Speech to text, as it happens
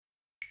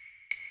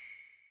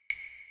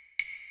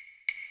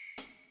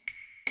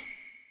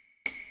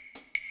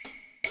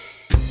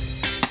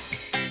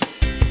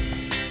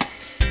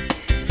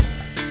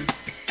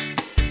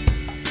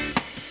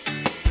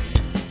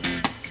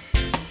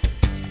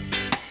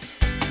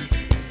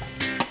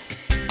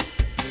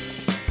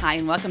Hi,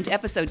 and welcome to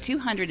episode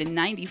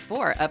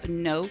 294 of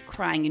No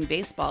Crying in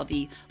Baseball,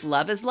 the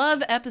Love is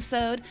Love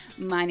episode.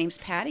 My name's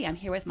Patty. I'm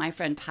here with my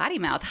friend Potty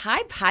Mouth.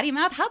 Hi, Potty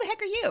Mouth. How the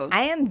heck are you?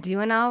 I am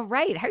doing all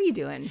right. How are you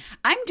doing?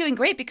 I'm doing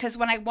great because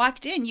when I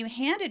walked in, you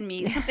handed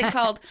me something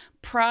called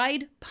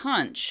Pride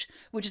Punch,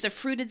 which is a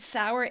fruited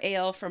sour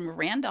ale from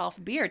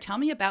Randolph Beer. Tell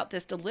me about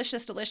this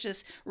delicious,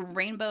 delicious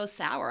rainbow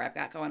sour I've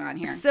got going on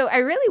here. So I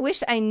really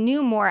wish I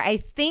knew more. I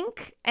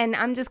think, and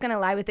I'm just going to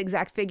lie with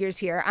exact figures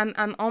here,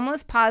 I'm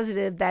almost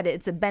positive that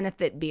it's a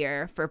benefit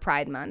beer for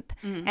Pride Month.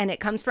 Mm-hmm. And it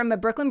comes from a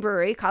Brooklyn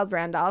brewery called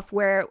Randolph,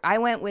 where I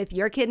went with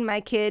your kid and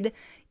my kid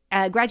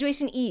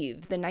graduation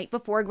eve, the night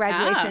before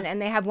graduation, and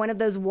they have one of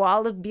those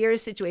wall of beer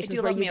situations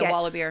where you get a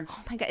wall of beer.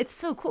 Oh my God, it's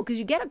so cool because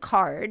you get a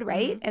card,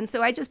 right? Mm-hmm. And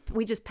so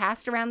we just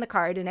passed around the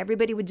card, and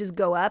everybody would just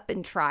go up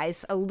and try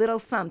a little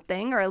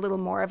something or a little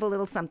more of a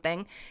little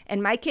something.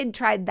 And my kid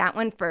tried that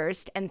one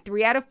first, and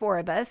 3 out of 4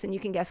 of us, and you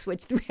can guess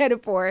which 3 out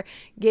of 4,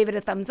 gave it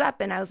a thumbs up.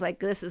 And I was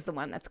like, this is the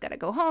one that's got to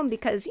go home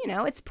because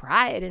it's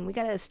Pride, and we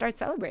got to start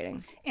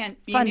celebrating. And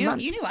you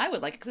knew I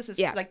would like it. This is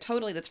like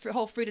totally this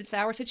whole fruited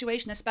sour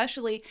situation,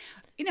 especially.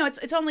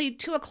 It's only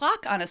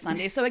 2:00 on a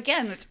Sunday. So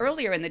again, it's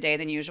earlier in the day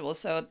than usual.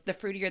 So the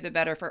fruitier, the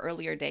better for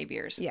earlier day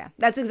beers. Yeah,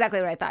 that's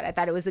exactly what I thought. I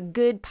thought it was a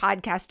good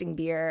podcasting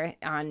beer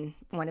on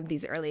one of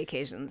these early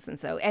occasions.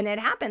 And it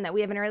happened that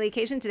we have an early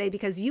occasion today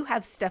because you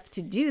have stuff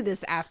to do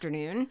this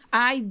afternoon.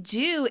 I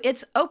do.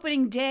 It's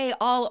opening day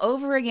all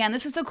over again.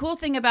 This is the cool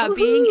thing about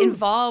being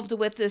involved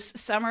with this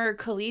summer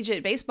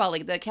collegiate baseball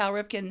league, the Cal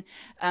Ripken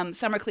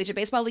Summer Collegiate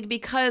Baseball League,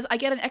 because I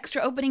get an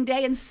extra opening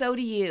day and so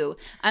do you.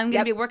 I'm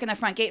going to be working the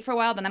front gate for a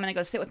while. Then I'm going to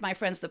go sit with my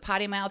friends, the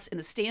Potty Mouths, in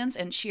the stands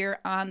and cheer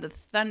on the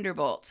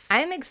Thunderbolts.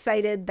 I'm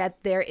excited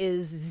that there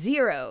is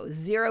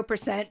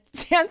 0%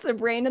 chance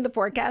of rain in the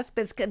forecast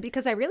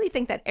because I really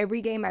think that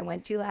every game I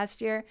went to last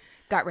year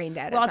got rained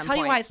out. Well, I'll tell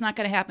you why it's not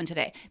going to happen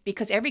today.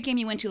 Because every game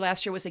you went to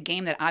last year was a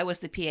game that I was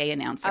the PA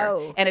announcer.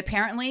 Oh. And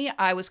apparently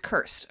I was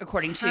cursed,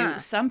 according to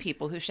some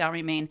people who shall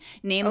remain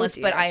nameless.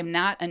 But I am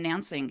not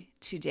announcing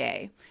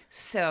today.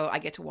 So I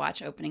get to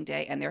watch opening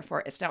day, and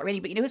therefore it's not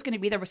raining. But you know who's going to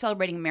be there? We're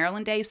celebrating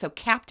Maryland Day. So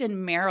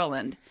Captain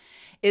Maryland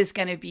is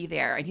going to be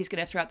there, and he's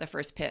going to throw out the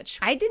first pitch.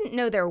 I didn't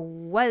know there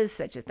was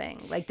such a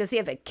thing. Like, does he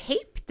have a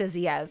cape? Does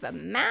he have a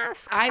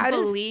mask? I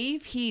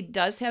believe he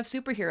does have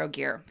superhero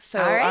gear. So,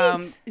 all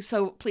right.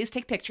 So please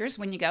take pictures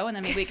when you go, and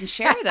then maybe we can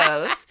share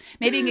those.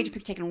 Maybe you can get your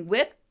pic taken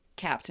with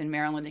Captain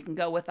Maryland. You can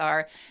go with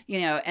our,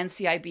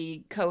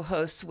 NCIB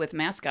co-hosts with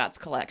mascots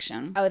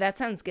collection. Oh, that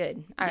sounds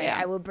good. All right,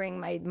 I will bring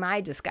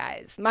my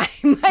disguise, my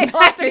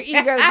alter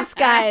ego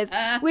disguise,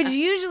 which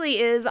usually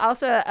is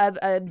also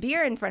a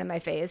beer in front of my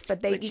face,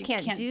 but you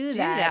can't do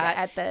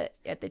that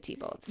at the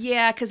T-Bolts.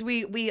 Yeah, because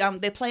we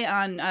they play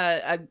on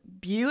a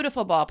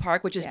beautiful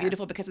ballpark, which is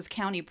beautiful because it's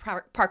county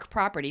park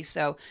property,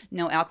 so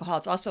no alcohol.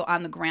 It's also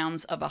on the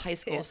grounds of a high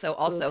school, so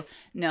also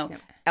no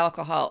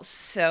alcohol.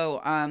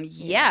 So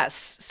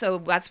yes, so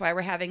that's why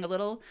we're having a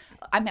little.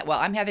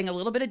 I'm having a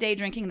little bit of day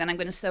drinking. Then I'm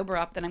going to sober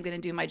up. Then I'm going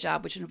to do my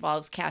job, which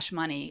involves cash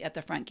money at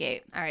the front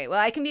gate. All right. Well,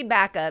 I can be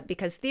backup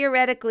because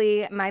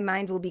theoretically my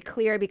mind will be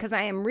clear because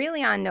I am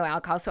really on no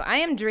alcohol. So I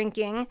am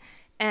drinking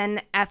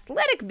an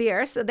Athletic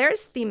beer. So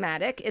there's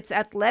thematic. It's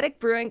Athletic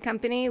Brewing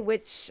Company,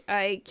 which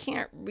I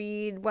can't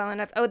read well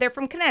enough. Oh, they're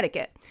from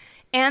Connecticut.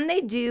 And they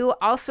do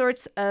all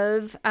sorts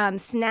of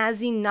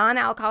snazzy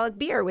non-alcoholic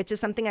beer, which is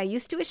something I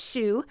used to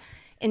eschew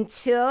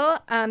until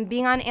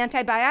being on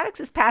antibiotics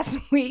this past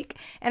week.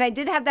 And I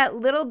did have that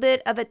little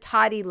bit of a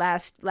toddy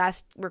last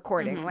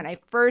recording when I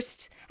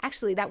first,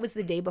 actually, that was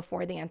the day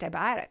before the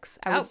antibiotics.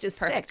 I was just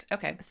perfect. sick.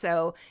 Okay.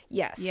 So,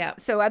 yes. Yeah.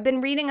 So I've been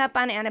reading up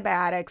on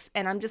antibiotics,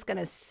 and I'm just going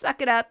to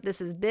suck it up. This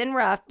has been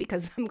rough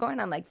because I'm going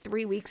on like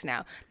 3 weeks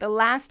now. The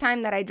last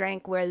time that I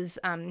drank was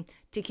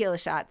tequila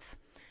shots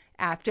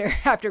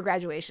after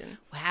graduation.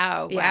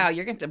 Wow.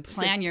 You're going to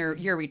plan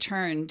your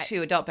return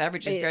to adult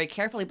beverages very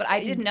carefully. But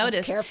I did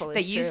notice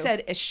that you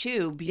said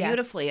eschew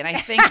beautifully. And I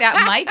think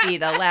that might be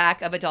the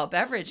lack of adult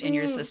beverage in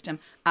your system.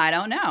 I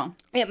don't know.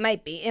 It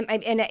might be. And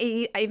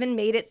I even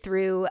made it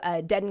through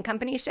a Dead and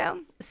Company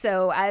show.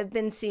 So I've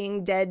been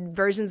seeing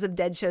versions of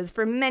Dead shows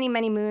for many,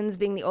 many moons,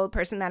 being the old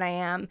person that I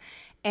am.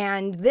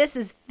 And this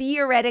is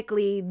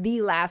theoretically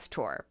the last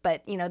tour,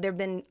 but there have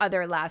been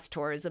other last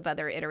tours of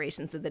other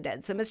iterations of the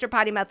Dead. So Mr.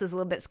 Potty Mouth is a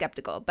little bit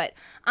skeptical, but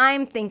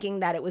I'm thinking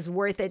that it was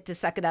worth it to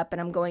suck it up,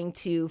 and I'm going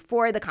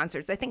for the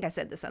concerts. I think I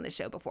said this on the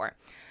show before.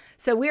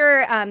 So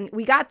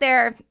we got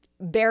there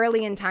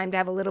barely in time to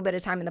have a little bit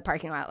of time in the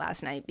parking lot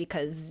last night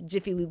because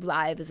Jiffy Lube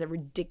Live is a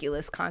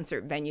ridiculous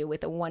concert venue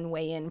with a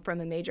one-way in from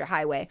a major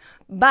highway.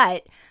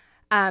 But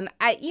I'm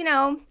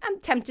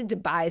tempted to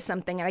buy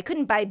something, and I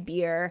couldn't buy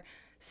beer.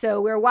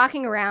 So we were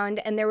walking around,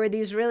 and there were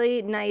these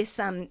really nice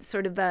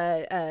sort of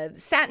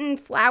satin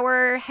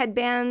flower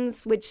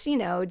headbands, which,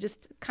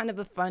 just kind of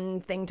a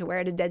fun thing to wear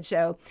at a Dead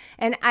show.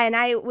 And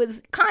I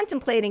was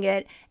contemplating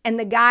it, and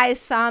the guy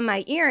saw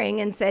my earring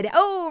and said,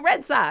 "Oh,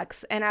 Red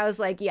Sox." And I was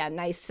like, yeah,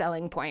 nice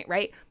selling point,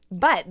 right?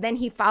 But then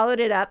he followed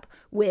it up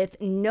with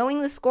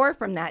knowing the score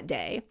from that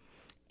day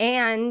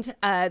And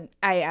I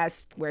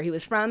asked where he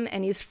was from,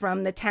 and he's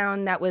from the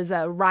town that was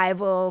a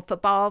rival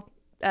football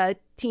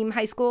team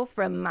high school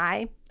from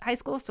my high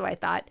school. So I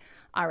thought,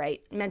 all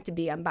right, meant to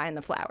be, I'm buying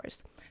the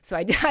flowers. So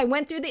I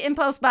went through the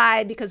impulse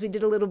buy because we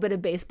did a little bit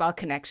of baseball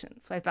connection.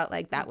 So I felt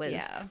like that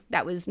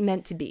was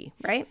meant to be,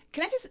 right?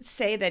 Can I just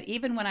say that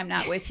even when I'm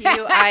not with you,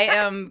 I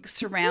am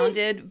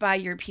surrounded by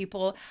your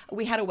people.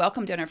 We had a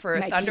welcome dinner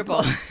for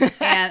Thunderbolts.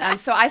 And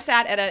so I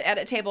sat at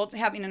a table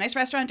having a nice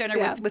restaurant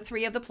dinner with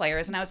 3 of the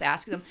players. And I was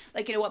asking them,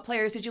 like, what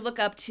players did you look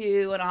up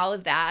to and all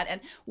of that.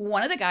 And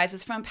one of the guys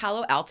is from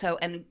Palo Alto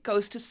and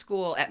goes to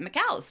school at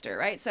McAllister,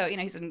 right? So,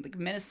 he's in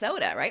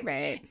Minnesota, right?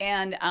 Right.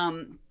 And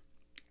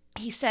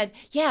he said,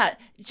 yeah,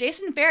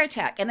 Jason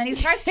Veritek. And then he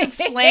starts to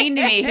explain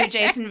to me who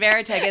Jason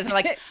Veritek is. And I'm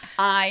like,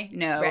 I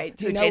know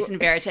who Jason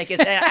Veritek is.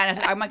 And I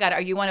said, oh my God,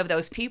 are you one of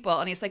those people?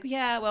 And he's like,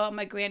 yeah, well,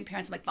 my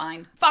grandparents. I'm like,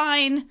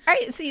 fine. All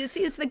right, so you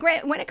see, it's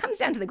when it comes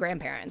down to the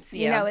grandparents,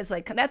 it's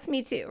like, that's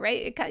me too,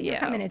 right? You're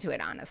coming into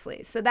it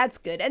honestly. So that's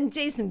good. And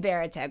Jason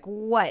Veritek,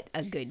 what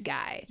a good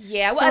guy.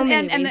 Yeah, well,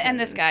 and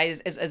this guy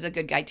is a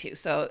good guy too.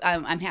 So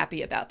I'm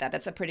happy about that.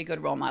 That's a pretty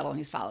good role model, and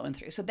he's following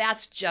through. So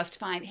that's just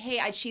fine. Hey,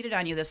 I cheated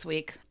on you this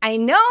week. I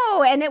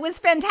know, and it was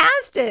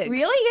fantastic.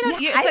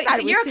 Really? So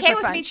you're okay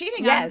with me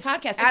cheating on the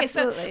podcast? Okay,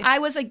 absolutely. So I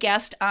was a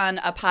guest on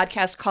a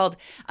podcast called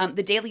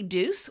The Daily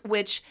Deuce,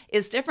 which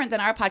is different than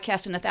our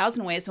podcast in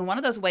 1,000 ways. And one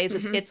of those ways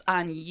is it's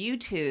on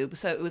YouTube,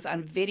 so it was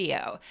on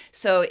video.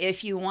 So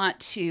if you want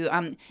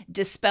to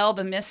dispel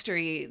the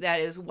mystery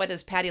that is, what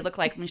does Patty look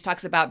like when she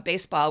talks about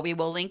baseball, we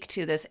will link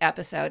to this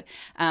episode.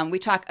 We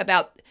talk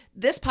about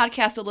this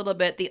podcast a little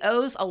bit, the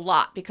O's a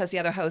lot, because the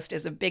other host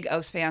is a big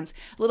O's fans,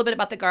 a little bit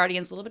about the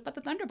Guardians, a little bit about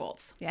the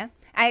Thunderbolts. Yeah.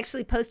 I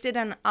actually posted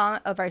on all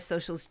of our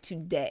socials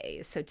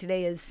today. So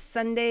today is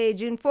Sunday,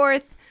 June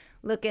 4th.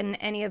 Look in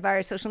any of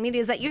our social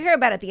medias that you hear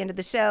about at the end of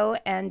the show,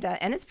 and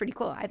it's pretty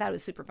cool. I thought it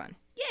was super fun.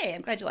 Yay,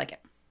 I'm glad you like it.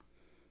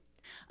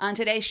 On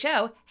today's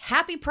show,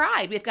 Happy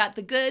Pride. We've got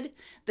the good,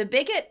 the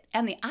bigot,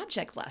 and the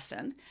object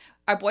lesson.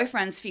 Our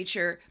boyfriends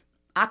feature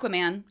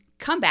Aquaman,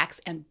 comebacks,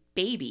 and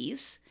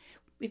babies.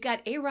 We've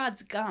got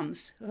A-Rod's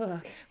gums.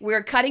 Ugh.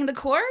 We're cutting the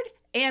cord,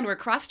 and we're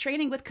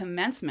cross-training with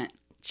commencement.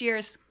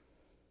 Cheers.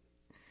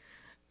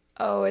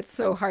 Oh, it's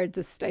so hard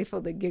to stifle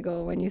the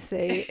giggle when you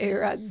say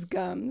A-Rod's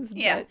gums.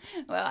 Yeah.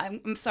 Well,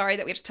 I'm sorry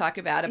that we have to talk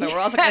about it, but we're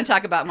also going to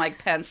talk about Mike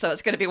Pence, so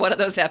it's going to be one of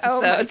those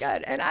episodes. Oh, my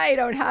God. And I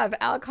don't have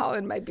alcohol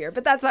in my beer,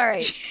 but that's all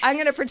right. I'm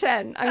going to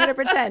pretend. And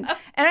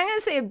I'm going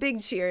to say a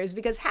big cheers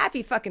because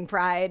happy fucking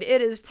Pride.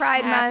 It is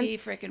Pride Month. Happy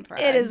freaking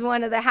Pride. It is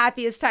one of the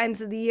happiest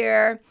times of the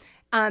year.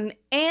 And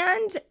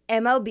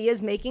MLB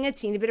is making a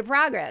teeny bit of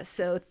progress.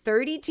 So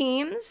 30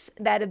 teams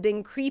that have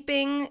been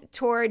creeping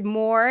toward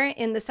more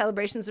in the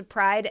celebrations of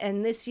Pride.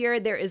 And this year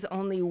there is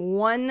only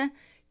 1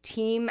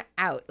 team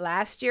out.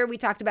 Last year we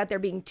talked about there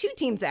being 2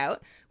 teams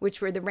out, which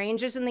were the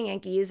Rangers and the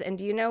Yankees. And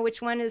do you know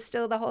which one is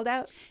still the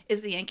holdout?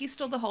 Is the Yankees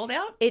still the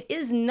holdout? It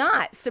is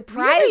not,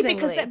 surprisingly. Really?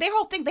 Because their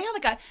whole thing, they had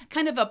like a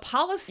kind of a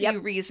policy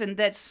reason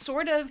that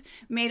sort of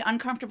made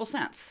uncomfortable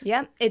sense.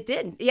 Yeah, it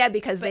did. Yeah,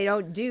 because they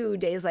don't do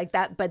days like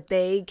that, but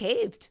they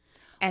caved.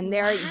 And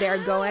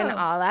they're going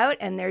all out,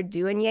 and they're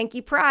doing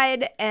Yankee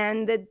Pride,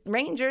 and the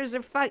Rangers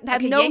are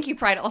Yankee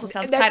Pride also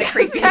sounds kind of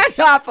creepy. That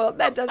awful.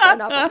 That does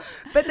sound awful.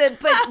 But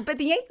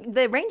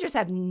the Rangers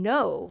have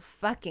no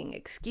fucking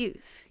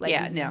excuse.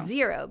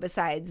 Zero,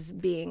 besides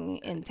being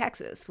in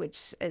Texas,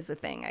 which is a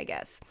thing, I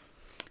guess.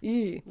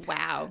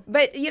 Wow.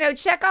 But,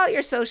 check all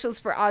your socials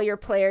for all your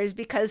players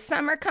because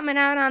some are coming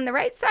out on the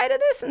right side of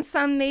this and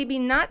some maybe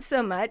not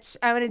so much.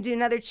 I want to do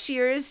another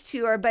cheers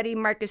to our buddy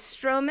Marcus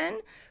Stroman,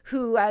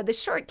 who the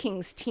Short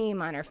Kings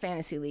team on our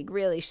fantasy league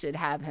really should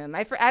have him.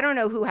 I don't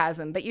know who has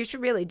him, but you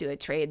should really do a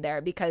trade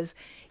there because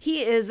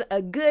he is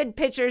a good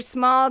pitcher,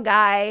 small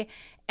guy,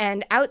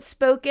 and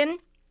outspoken,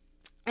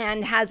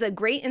 and has a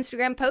great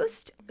Instagram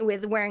post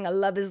with wearing a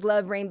Love is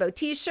Love rainbow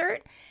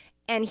t-shirt.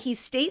 And he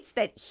states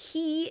that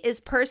he is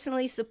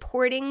personally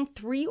supporting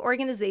 3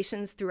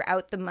 organizations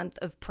throughout the month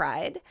of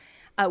Pride,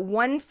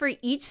 1 for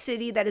each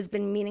city that has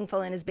been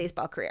meaningful in his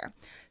baseball career.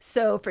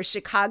 So for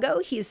Chicago,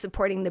 he's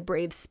supporting the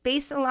Brave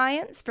Space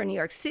Alliance. For New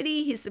York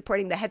City, he's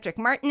supporting the Hedrick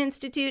Martin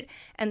Institute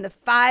and the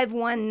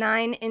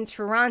 519 in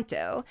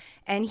Toronto.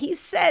 And he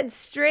said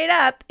straight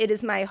up, "It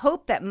is my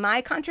hope that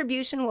my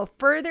contribution will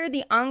further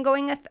the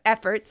ongoing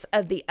efforts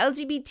of the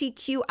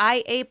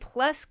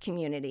LGBTQIA+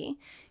 community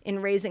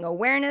in raising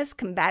awareness,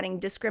 combating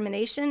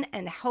discrimination,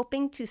 and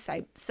helping to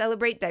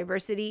celebrate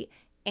diversity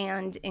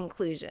and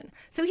inclusion."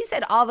 So he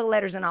said all the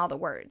letters and all the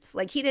words.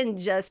 Like, he didn't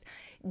just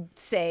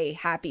say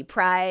Happy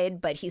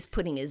Pride, but he's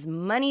putting his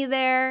money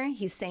there.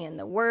 He's saying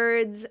the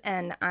words,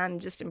 and I'm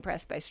just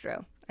impressed by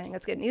Stro. I think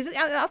that's good. And he's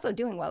also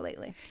doing well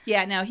lately.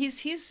 Yeah, no,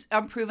 he's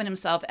proven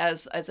himself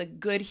as a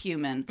good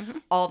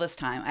human all this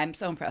time. I'm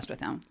so impressed with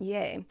him.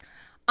 Yay.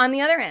 On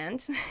the other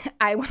end,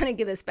 I want to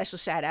give a special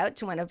shout out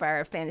to one of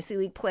our fantasy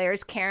league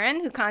players,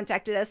 Karen, who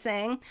contacted us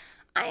saying,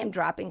 "I am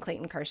dropping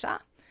Clayton Kershaw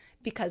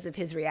because of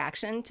his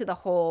reaction to the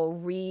whole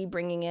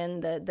bringing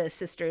in the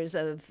sisters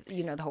of,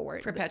 the whole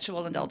word.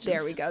 Perpetual indulgence.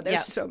 There we go.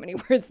 There's so many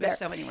words there. There's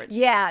so many words.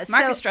 Yeah.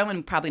 Marcus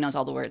Stroman probably knows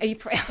all the words. He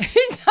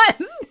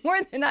does more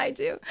than I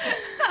do.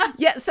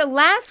 Yeah. So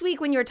last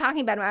week when you were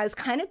talking about him, I was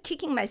kind of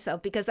kicking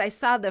myself because I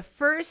saw the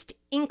first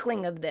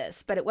inkling of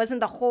this, but it wasn't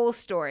the whole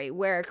story,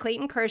 where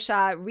Clayton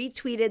Kershaw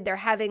retweeted they're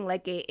having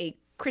like a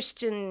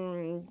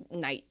Christian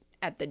night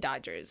at the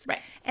Dodgers. Right.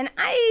 And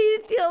I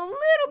feel a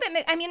little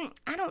bit,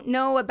 I don't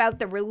know about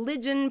the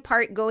religion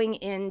part going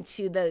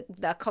into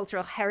the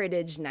cultural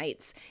heritage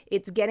nights.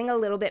 It's getting a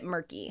little bit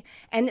murky.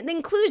 And the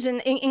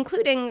inclusion,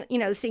 including,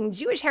 seeing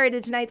Jewish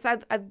heritage nights,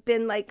 I've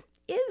been like,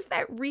 is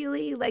that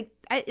really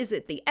is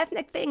it the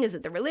ethnic thing? Is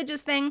it the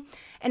religious thing?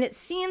 And it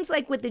seems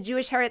like with the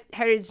Jewish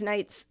heritage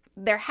nights,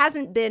 there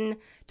hasn't been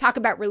talk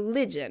about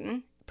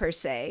religion per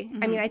se.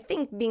 Mm-hmm. I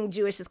think being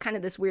Jewish is kind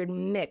of this weird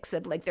mix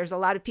of there's a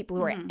lot of people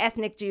who are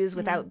ethnic Jews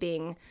without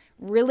being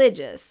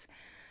religious.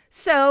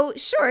 So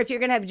sure, if you're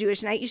going to have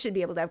Jewish night, you should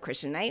be able to have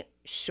Christian night.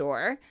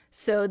 Sure.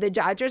 So the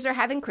Dodgers are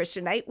having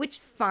Christian night, which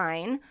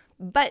fine.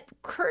 But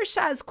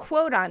Kershaw's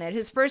quote on it,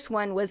 his first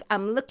one was,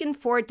 "I'm looking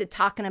forward to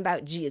talking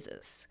about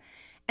Jesus."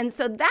 And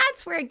so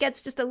that's where it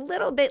gets just a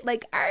little bit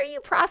like, are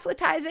you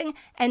proselytizing?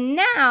 And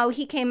now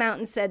he came out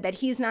and said that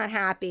he's not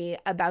happy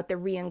about the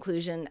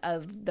re-inclusion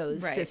of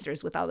those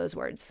sisters with all those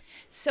words.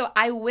 So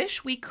I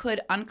wish we could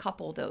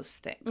uncouple those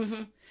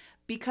things.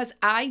 Because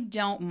I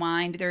don't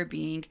mind there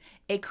being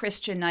a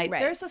Christian night. Right.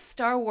 There's a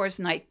Star Wars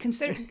night.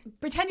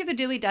 Pretend you're the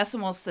Dewey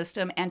Decimal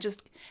System and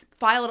just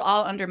file it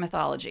all under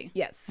mythology.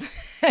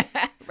 Yes.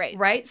 Right.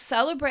 Right?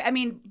 Celebrate.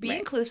 Be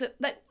inclusive.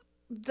 But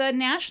the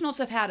Nationals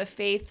have had a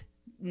faith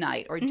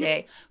night or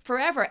day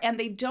forever, and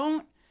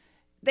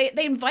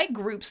they invite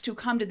groups to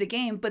come to the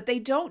game, but they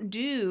don't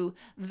do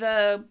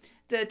the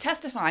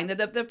testifying,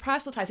 the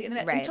proselytizing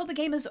until the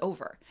game is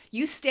over.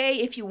 You stay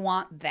if you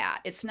want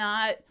that. It's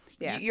not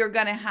you're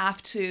gonna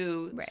have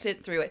to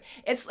sit through it.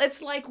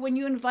 It's like when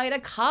you invite a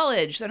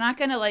college, they're not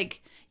gonna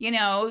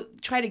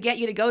try to get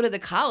you to go to the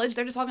college.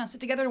 They're just all gonna sit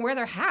together and wear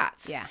their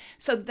hats. Yeah.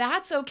 So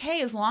that's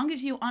okay as long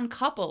as you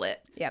uncouple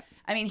it. Yep.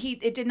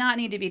 It did not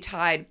need to be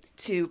tied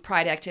to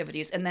pride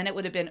activities, and then it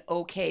would have been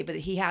okay, but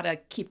he had to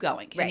keep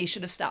going, and he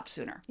should have stopped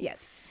sooner.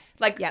 Yes.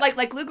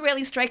 Like Luke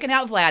Raley striking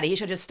out Vladdy. He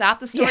should have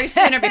stopped the story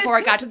sooner before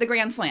it got to the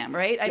Grand Slam,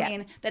 right?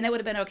 Then it would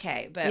have been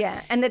okay. But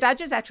and the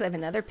Dodgers actually have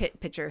another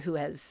pitcher who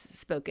has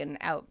spoken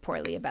out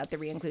poorly about the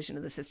re-inclusion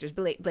of the sisters,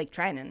 Blake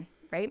Trinan,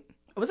 right?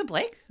 Was it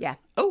Blake? Yeah.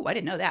 Oh, I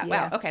didn't know that.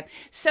 Yeah. Wow. Okay.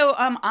 So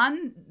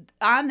on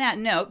that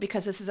note,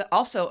 because this is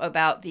also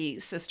about the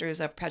Sisters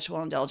of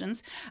Perpetual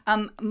Indulgence,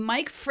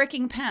 Mike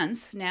fricking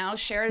Pence now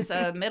shares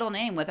a middle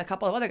name with a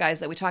couple of other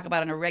guys that we talk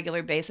about on a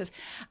regular basis.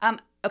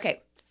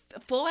 Okay.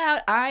 Full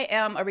out, I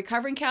am a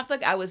recovering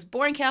Catholic. I was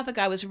born Catholic.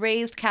 I was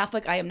raised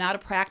Catholic. I am not a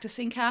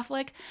practicing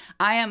Catholic.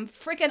 I am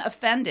freaking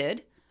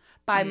offended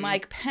by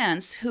Mike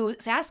Pence, who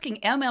is asking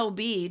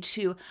MLB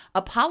to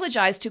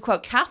apologize to,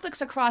 quote, Catholics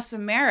across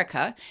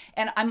America.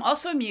 And I'm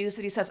also amused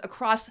that he says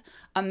across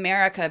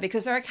America,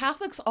 because there are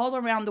Catholics all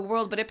around the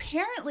world, but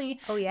apparently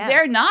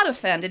they're not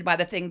offended by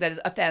the thing that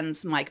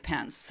offends Mike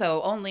Pence.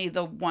 So only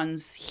the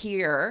ones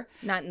here.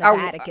 Not in the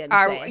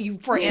Vatican,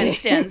 for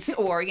instance,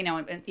 or,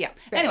 Right.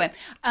 Anyway,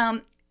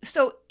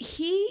 so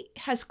he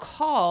has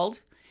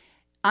called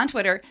on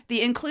Twitter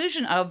the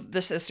inclusion of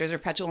the Sisters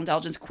of Perpetual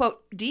Indulgence,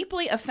 quote,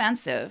 deeply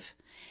offensive.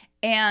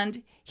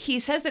 And he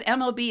says that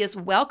MLB is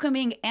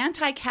welcoming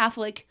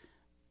anti-Catholic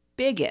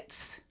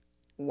bigots.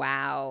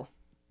 Wow.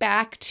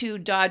 Back to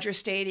Dodger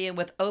Stadium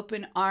with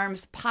open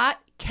arms. Pot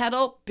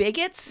kettle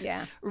bigots?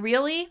 Yeah.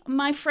 Really,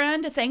 my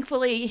friend?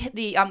 Thankfully,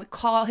 the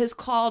his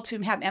call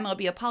to have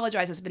MLB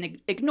apologize has been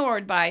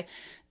ignored by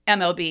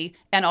MLB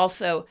and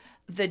also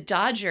the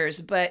Dodgers.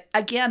 But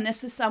again,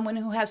 this is someone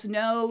who has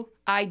no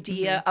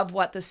idea of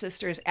what the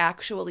sisters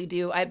actually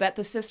do. I bet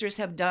the sisters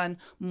have done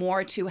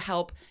more to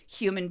help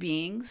human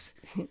beings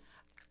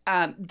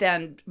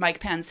than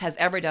Mike Pence has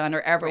ever done or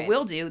ever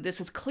will do.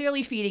 This is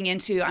clearly feeding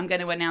into, I'm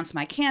going to announce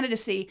my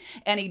candidacy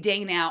any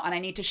day now, and I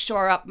need to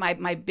shore up my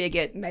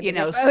bigot, vote.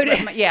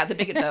 The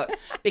bigot vote,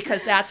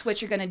 because that's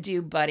what you're going to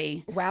do,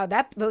 buddy. Wow,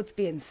 that vote's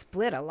being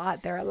split a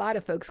lot. There are a lot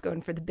of folks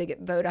going for the bigot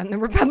vote on the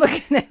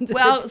Republican end of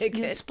the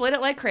ticket. Split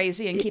it like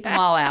crazy and keep them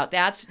all out.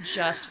 That's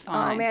just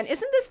fine. Oh man,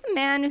 isn't this the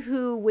man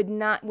who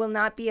will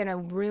not be in a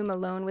room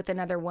alone with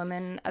another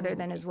woman other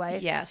than his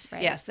wife? Yes,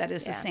 yes, that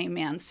is the same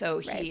man. So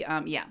he,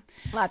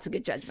 Lots of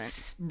good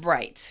judgment.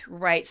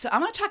 Right. So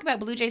I'm going to talk about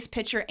Blue Jays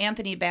pitcher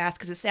Anthony Bass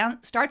because it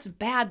starts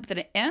bad, but then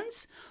it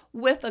ends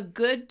with a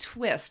good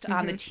twist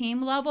on the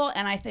team level.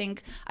 And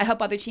I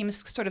hope other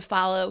teams sort of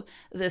follow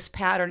this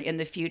pattern in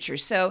the future.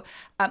 So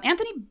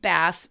Anthony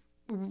Bass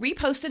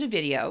reposted a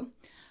video,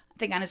 I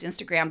think on his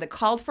Instagram, that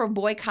called for a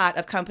boycott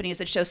of companies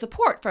that show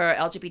support for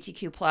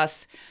LGBTQ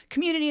plus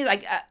communities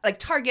like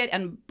Target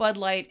and Bud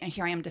Light. And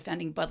here I am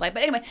defending Bud Light.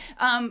 But anyway,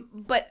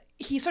 but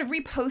he sort of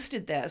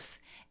reposted this.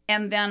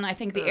 And then I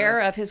think the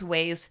error of his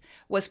ways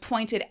was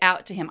pointed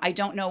out to him. I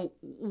don't know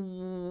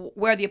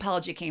where the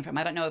apology came from.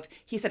 I don't know if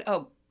he said,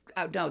 oh,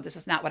 oh, no, this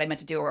is not what I meant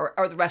to do. Or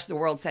the rest of the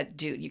world said,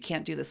 dude, you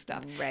can't do this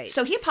stuff. Right.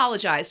 So he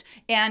apologized.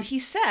 And he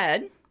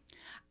said,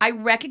 I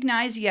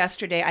recognize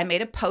yesterday I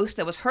made a post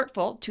that was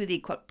hurtful to the,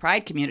 quote,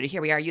 pride community.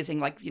 Here we are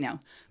using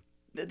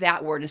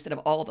that word instead of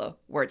all the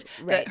words.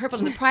 Right. Hurtful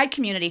to the pride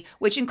community,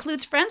 which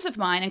includes friends of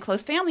mine and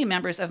close family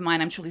members of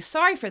mine. I'm truly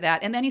sorry for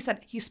that. And then he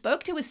said he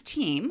spoke to his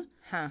team,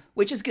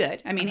 which is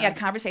good. I mean, he had a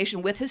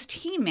conversation with his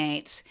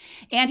teammates,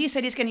 and he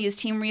said he's going to use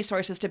team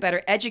resources to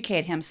better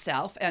educate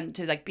himself and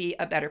to be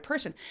a better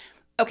person.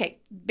 Okay,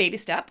 baby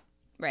step.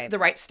 Right. The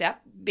right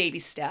step, baby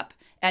step.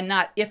 And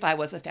not if I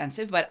was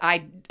offensive, but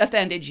I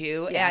offended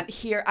you, and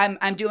here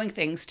I'm doing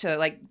things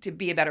to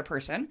be a better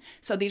person.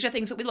 So these are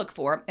things that we look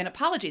for, and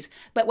apologies.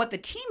 But what the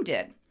team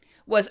did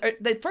was,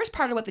 the first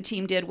part of what the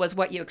team did was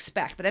what you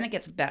expect, but then it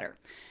gets better.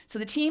 So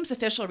the team's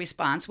official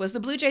response was, the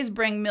Blue Jays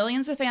bring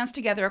millions of fans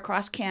together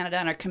across Canada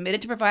and are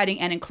committed to providing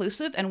an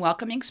inclusive and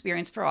welcoming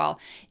experience for all.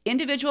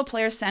 Individual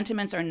players'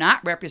 sentiments are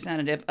not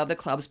representative of the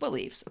club's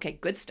beliefs. Okay,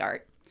 good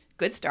start.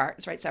 Good start.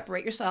 That's right.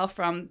 Separate yourself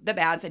from the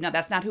bad. Say, no,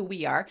 that's not who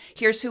we are.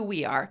 Here's who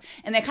we are.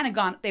 And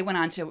they went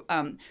on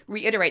to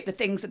reiterate the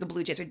things that the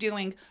Blue Jays are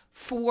doing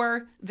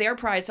for their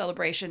pride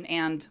celebration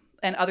and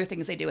other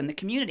things they do in the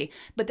community.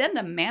 But then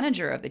the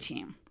manager of the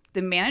team,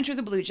 the manager of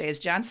the Blue Jays,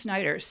 John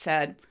Snyder,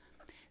 said,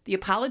 the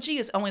apology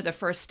is only the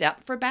first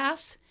step for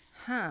Bass.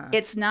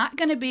 It's not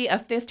going to be a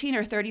 15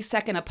 or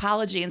 30-second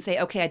apology and say,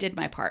 okay, I did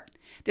my part.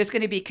 There's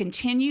going to be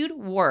continued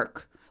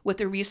work with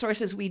the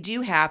resources we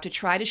do have to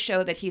try to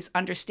show that he's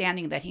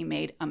understanding that he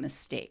made a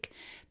mistake.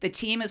 The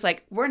team is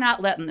like, we're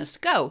not letting this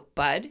go,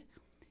 bud.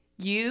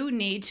 You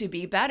need to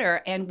be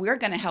better, and we're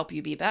going to help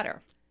you be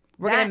better.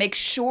 We're going to make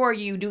sure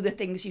you do the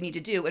things you need to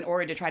do in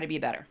order to try to be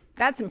better.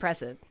 That's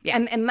impressive.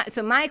 Yeah.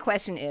 So my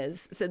question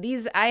is,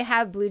 I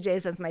have Blue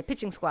Jays as my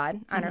pitching squad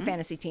on our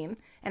fantasy team,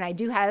 and I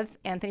do have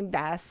Anthony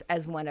Bass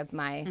as one of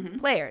my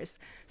players.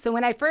 So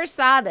when I first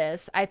saw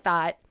this, I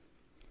thought,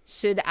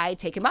 should I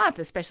take him off?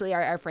 Especially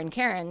our friend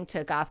Karen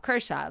took off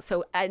Kershaw.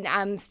 So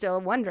I'm still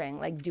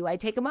wondering, do I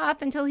take him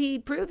off until he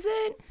proves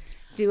it?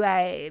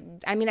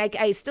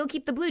 I still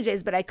keep the Blue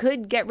Jays, but I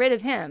could get rid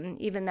of him,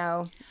 even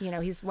though,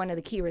 he's one of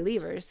the key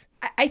relievers.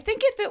 I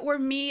think if it were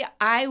me,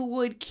 I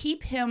would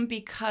keep him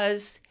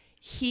because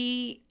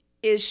he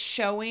is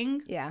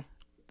showing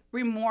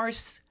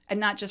remorse, and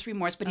not just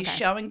remorse, but he's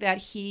showing that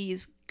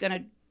he's going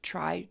to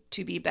try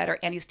to be better,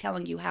 and he's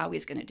telling you how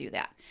he's going to do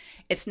that.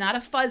 It's not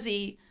a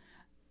fuzzy,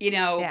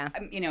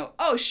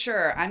 oh,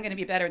 sure, I'm going to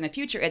be better in the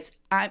future. It's,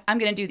 I'm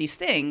going to do these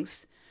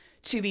things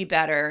to be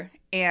better.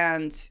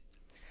 And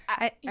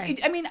I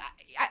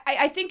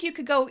think you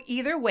could go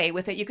either way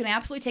with it. You can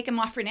absolutely take him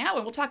off for now,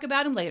 and we'll talk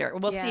about him later.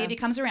 We'll see if he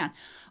comes around.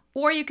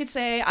 Or you could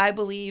say, I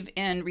believe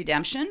in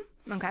redemption.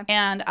 Okay.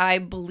 And I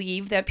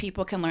believe that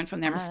people can learn from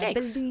their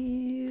mistakes. Or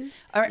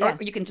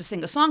you can just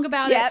sing a song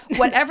about it.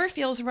 Whatever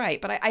feels right.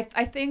 But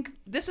I think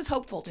this is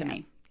hopeful to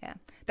me. Yeah.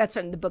 That's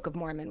from the Book of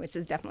Mormon, which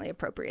is definitely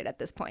appropriate at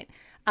this point.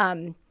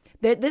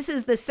 This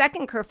is the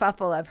second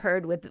kerfuffle I've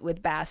heard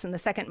with Bass, and the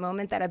second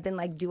moment that I've been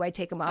like, do I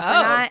take him off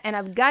or not? And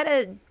I've got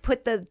to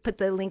put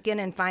the link in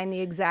and find the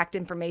exact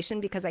information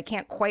because I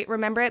can't quite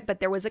remember it. But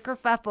there was a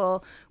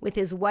kerfuffle with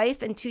his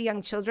wife and 2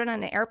 young children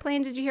on an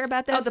airplane. Did you hear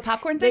about this? Oh, the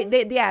popcorn thing?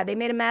 They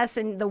made a mess,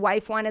 and the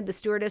wife wanted the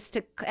stewardess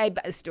to...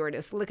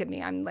 stewardess, look at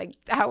me. I'm like,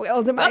 how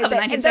old am I? Welcome to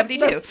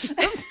 1972.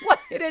 The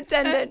flight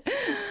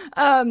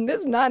attendant.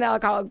 This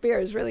non-alcoholic beer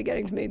is really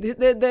getting to me.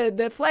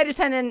 The flight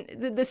attendant,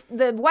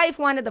 the wife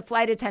wanted the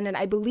flight attendant,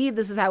 I believe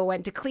this is how it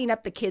went, to clean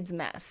up the kids'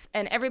 mess.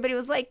 And everybody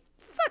was like,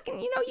 fucking,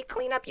 you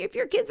clean up, if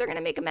your kids are going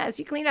to make a mess,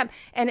 you clean up.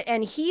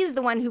 And he's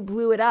the one who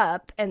blew it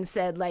up and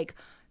said,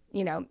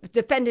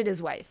 defended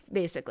his wife,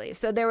 basically.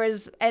 So there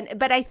was,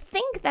 but I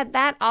think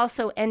that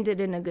also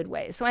ended in a good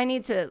way. So I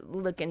need to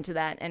look into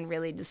that and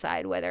really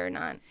decide whether or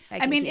not I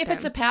can keep if him.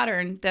 It's a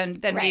pattern, then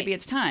Right. Maybe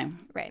it's time.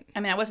 Right.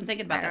 I wasn't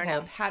thinking about the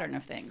whole pattern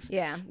of things.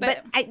 Yeah.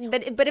 But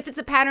if it's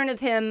a pattern of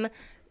him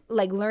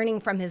learning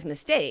from his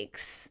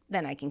mistakes,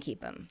 then I can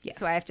keep him. Yes.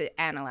 So I have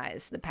to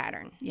analyze the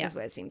pattern, is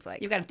what it seems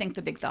like. You've got to think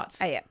the big thoughts.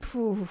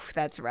 Poof,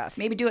 that's rough.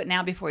 Maybe do it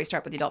now before you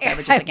start with the adult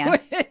beverages again.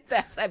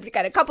 I've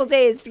got a couple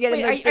days to get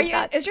in those big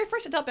thoughts. Is your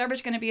first adult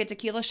beverage going to be a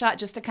tequila shot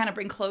just to kind of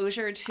bring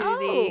closure to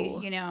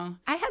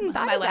I hadn't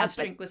thought my of last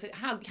that, drink was it?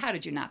 How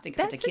did you not think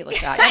of a tequila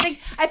shot?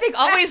 I think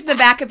always in the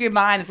back of your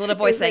mind there's a little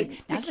voice saying,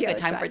 now's a good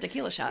time for a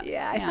tequila shot.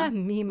 Yeah, I saw a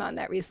meme on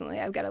that recently.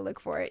 I've got to look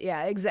for it.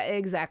 Yeah,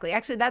 exactly.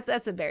 Actually,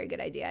 that's a very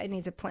good idea. I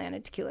need to plan a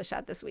tequila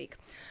shot this week.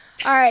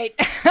 All right.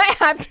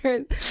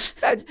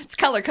 It's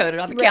color-coded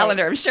on the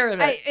calendar, I'm sure of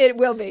it. It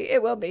will be.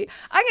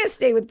 I'm going to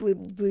stay with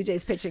Blue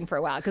Jays pitching for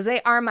a while because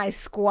they are my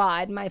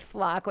squad, my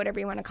flock, whatever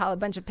you want to call a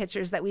bunch of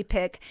pitchers that we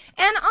pick.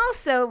 And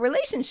also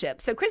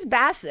relationships. So Chris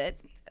Bassett,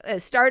 a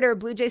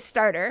Blue Jays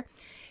starter,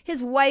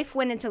 his wife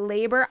went into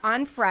labor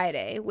on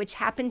Friday, which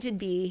happened to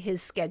be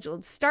his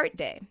scheduled start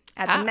day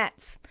at the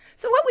Mets.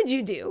 So what would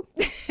you do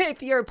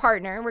if your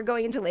partner were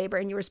going into labor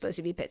and you were supposed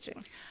to be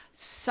pitching?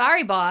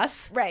 Sorry,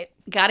 boss. Right.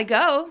 Gotta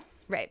go.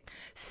 Right.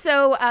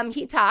 So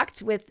he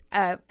talked with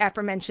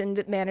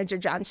aforementioned manager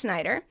John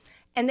Schneider,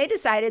 And they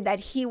decided that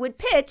he would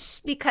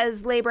pitch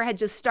because labor had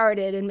just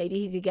started and maybe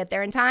he could get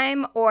there in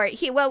time. Or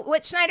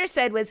what Schneider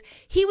said was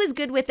he was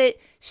good with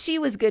it. She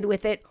was good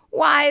with it.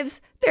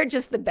 Wives, they're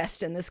just the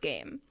best in this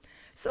game.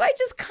 So I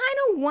just kind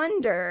of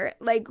wonder,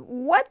 like,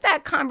 what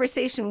that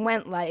conversation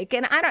went like.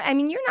 And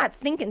you're not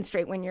thinking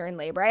straight when you're in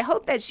labor. I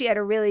hope that she had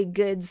a really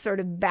good sort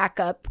of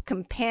backup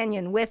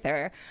companion with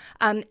her.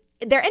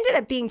 There ended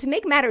up being, to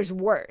make matters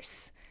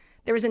worse,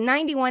 there was a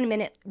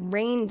 91-minute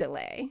rain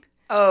delay.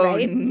 Oh,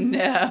 right?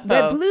 no.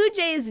 The Blue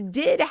Jays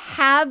did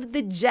have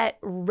the jet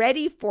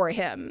ready for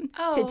him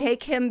to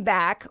take him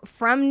back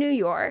from New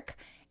York.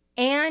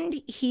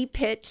 And he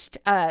pitched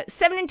 7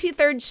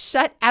 2/3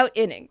 shutout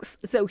innings.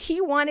 So he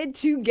wanted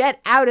to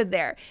get out of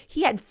there.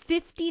 He had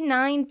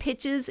 59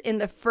 pitches in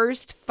the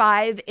first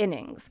 5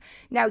 innings.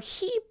 Now,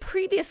 he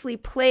previously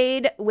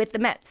played with the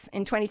Mets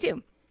in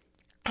 22.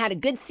 Had a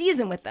good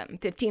season with them,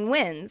 15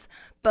 wins,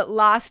 but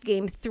lost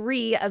game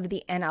 3 of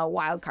the NL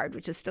wildcard,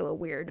 which is still a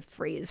weird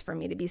phrase for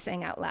me to be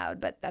saying out loud,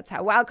 but that's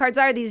how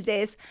wildcards are these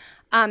days.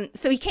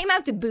 So he came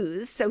out to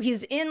booze. So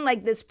he's in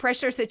like this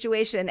pressure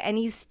situation, and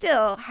he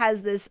still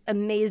has this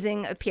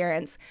amazing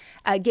appearance.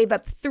 Gave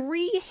up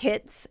 3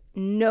 hits,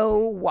 no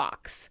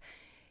walks.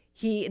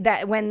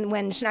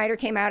 When Schneider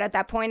came out at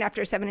that point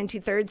after 7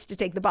 2/3 to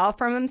take the ball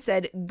from him,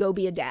 said, "Go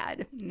be a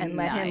dad," and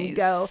let him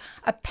go.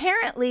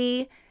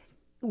 Apparently,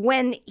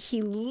 when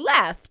he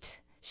left,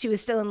 she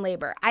was still in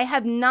labor. I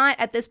have not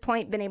at this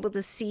point been able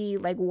to see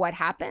like what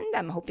happened.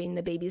 I'm hoping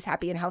the baby's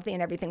happy and healthy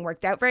and everything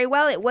worked out very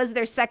well. It was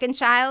their second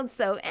child.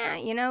 So,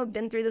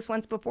 been through this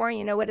once before.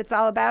 You know what it's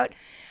all about.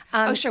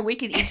 Sure. We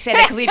could each say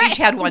that because we've each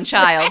had one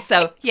child.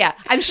 So, yeah,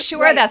 I'm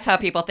sure that's how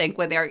people think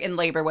when they're in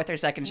labor with their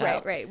second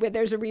child. Right. Well,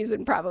 there's a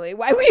reason probably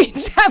why we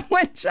each have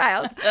one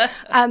child.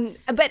 But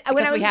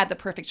because we had the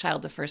perfect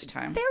child the first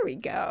time. There we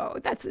go.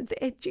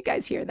 Did you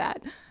guys hear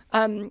that?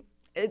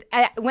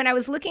 When I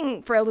was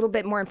looking for a little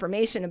bit more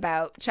information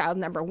about child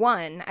number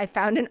 1, I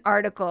found an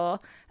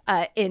article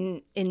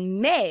in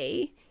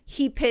May.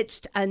 He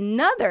pitched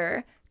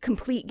another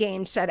complete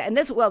game shutout. And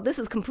this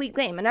was complete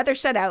game, another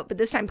shutout, but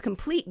this time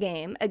complete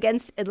game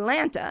against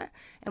Atlanta.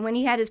 And when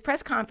he had his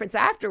press conference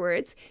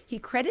afterwards, he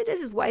credited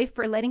his wife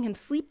for letting him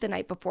sleep the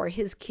night before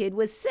his kid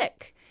was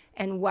sick.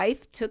 And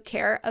wife took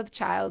care of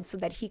child so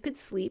that he could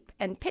sleep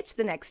and pitch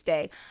the next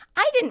day.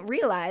 I didn't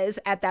realize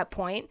at that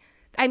point,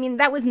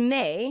 that was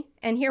May,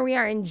 and here we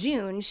are in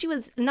June. She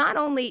was not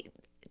only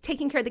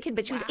taking care of the kid,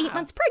 but she was 8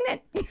 months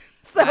pregnant.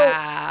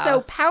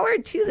 So power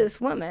to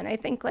this woman. I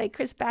think like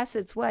Chris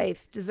Bassett's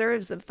wife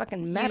deserves a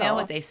fucking medal. You know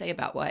what they say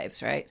about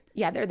wives, right?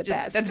 Yeah, they're the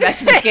best. They're the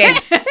best in this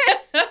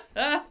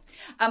game.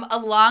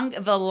 Along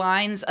the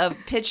lines of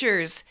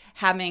pitchers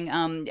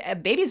having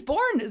babies born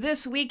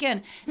this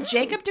weekend,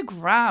 Jacob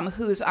deGrom,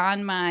 who's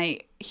on my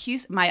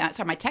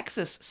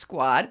Texas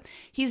squad,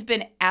 he's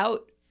been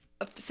out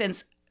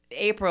since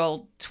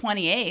April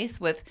 28th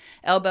with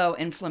elbow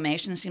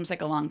inflammation. Seems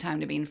like a long time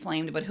to be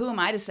inflamed, but who am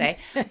I to say?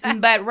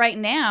 But right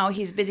now,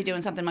 he's busy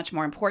doing something much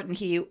more important.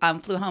 He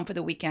flew home for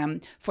the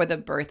weekend for the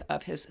birth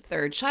of his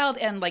 3rd child.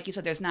 And like you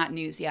said, there's not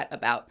news yet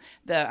about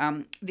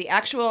the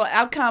actual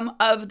outcome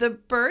of the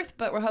birth,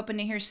 but we're hoping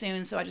to hear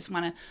soon. So I just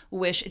want to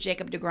wish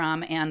Jacob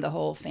deGrom and the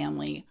whole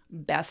family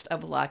best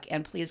of luck.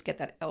 And please get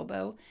that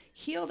elbow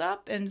healed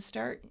up and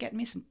start getting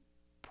me some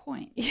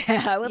points.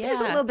 Yeah, well, there's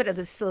a little bit of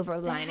a silver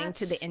lining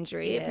to the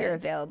injury if you're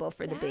available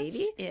for the baby.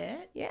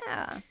 It.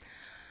 Yeah.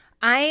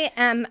 I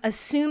am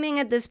assuming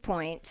at this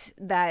point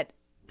that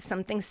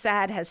something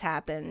sad has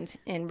happened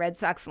in Red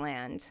Sox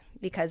land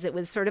because it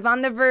was sort of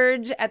on the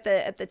verge at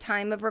the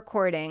time of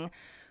recording,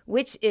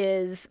 which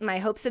is my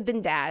hopes have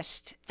been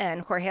dashed and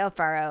Jorge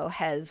Alfaro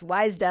has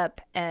wised up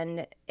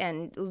and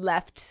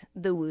left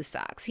the Woo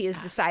Sox. He has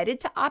decided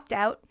to opt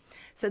out.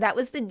 So that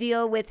was the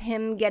deal with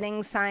him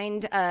getting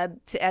signed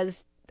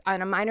as on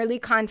a minor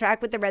league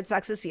contract with the Red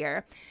Sox this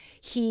year.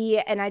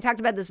 And I talked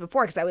about this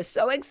before because I was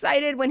so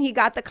excited when he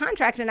got the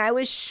contract, and I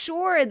was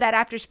sure that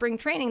after spring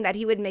training that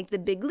he would make the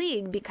big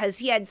league because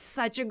he had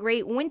such a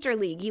great winter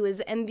league. He was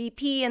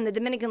MVP in the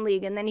Dominican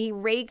League, and then he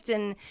raked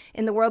in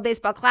the World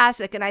Baseball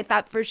Classic, and I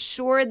thought for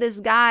sure this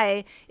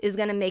guy is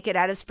going to make it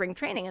out of spring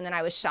training, and then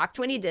I was shocked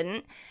when he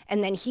didn't,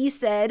 and then he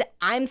said,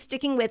 I'm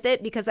sticking with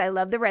it because I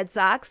love the Red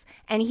Sox,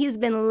 and he's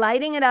been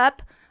lighting it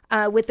up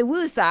with the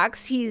Woo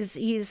Sox. He's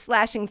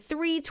slashing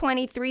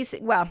 320,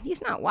 well,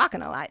 he's not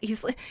walking a lot.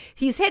 He's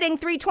hitting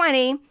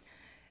 320,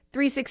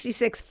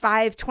 366,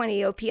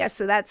 520 OPS.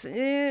 So that's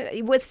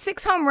with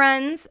 6 home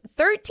runs,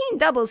 13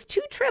 doubles,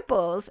 2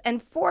 triples,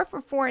 and 4 for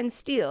 4 in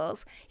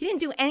steals. He didn't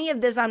do any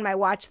of this on my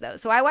watch, though.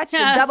 So I watched a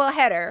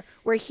doubleheader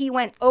where he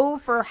went 0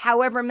 for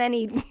however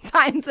many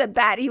times at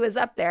bat he was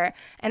up there,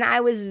 and I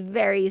was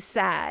very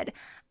sad.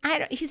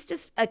 He's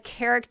just a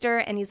character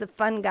and he's a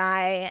fun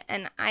guy.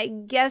 And I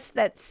guess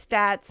that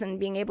stats and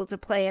being able to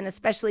play, and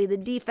especially the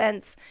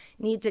defense,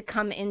 need to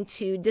come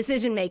into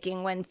decision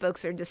making when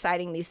folks are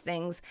deciding these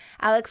things.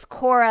 Alex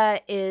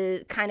Cora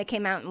kind of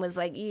came out and was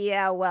like,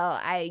 yeah, well,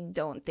 I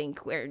don't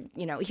think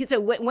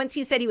once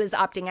he said he was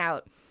opting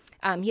out,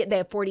 They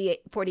have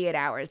 48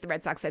 hours. The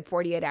Red Sox had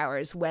 48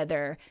 hours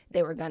whether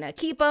they were going to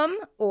keep him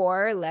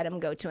or let him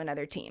go to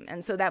another team.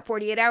 And so that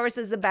 48 hours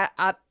is about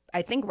up,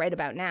 I think, right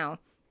about now.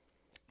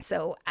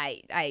 So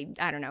I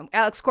don't know.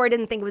 Alex Cora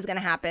didn't think it was going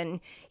to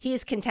happen.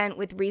 He's content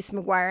with Reese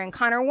McGuire and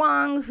Connor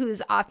Wong,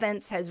 whose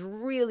offense has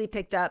really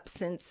picked up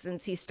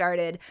since he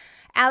started.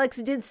 Alex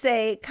did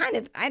say I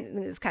think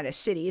it was kind of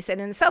shitty. He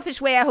said, in a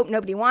selfish way, I hope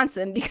nobody wants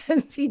him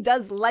because he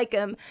does like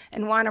him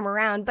and want him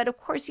around. But of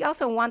course, you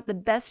also want the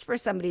best for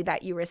somebody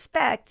that you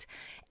respect.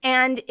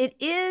 And it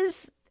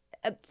is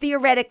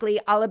theoretically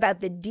all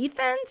about the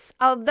defense,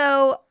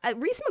 although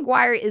Reese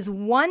McGuire is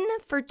 1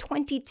 for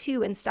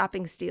 22 in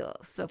stopping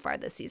steals so far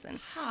this season.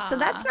 So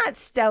that's not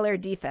stellar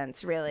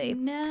defense, really.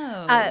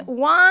 No.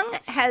 Wong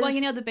has...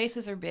 Well, the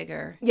bases are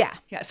bigger. Yeah.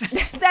 Yes.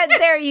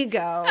 There you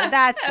go.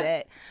 That's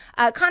it.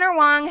 Connor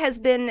Wong has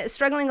been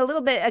struggling a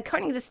little bit.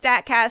 According to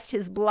StatCast,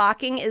 his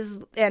blocking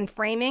and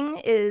framing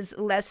is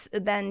less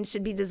than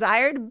should be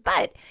desired,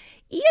 but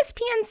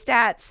ESPN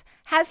Stats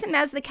has him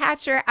as the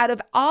catcher out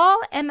of all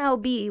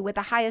MLB with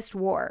the highest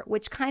WAR,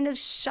 which kind of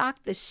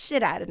shocked the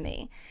shit out of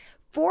me.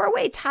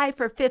 4-way tie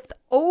for 5th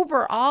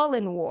overall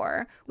in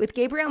WAR with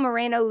Gabriel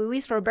Moreno,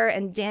 Luis Robert,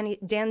 and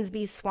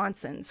Dansby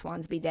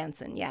Swansby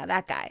Danson. Yeah,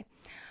 that guy.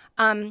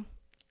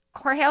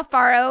 Jorge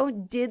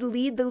Alfaro did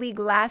lead the league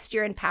last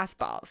year in pass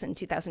balls in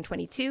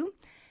 2022.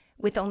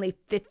 With only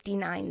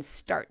 59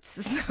 starts.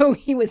 So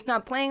he was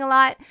not playing a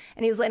lot,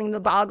 and he was letting the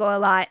ball go a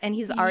lot, and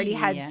he's already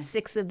had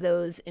 6 of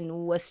those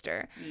in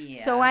Worcester.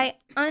 Yeah. So I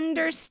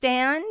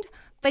understand,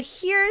 but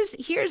here's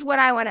what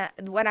I want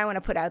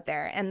to put out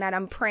there, and that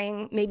I'm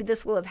praying maybe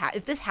this will have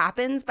if this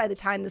happens by the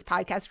time this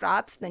podcast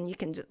drops, then you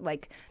can just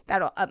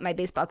that'll up my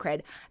baseball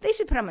cred. They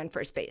should put him on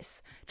first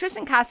base.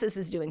 Tristan Casas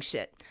is doing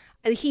shit.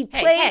 He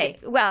played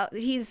well.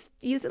 He's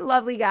a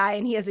lovely guy,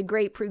 and he has a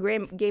great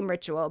pre-game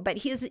ritual. But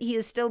he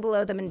is still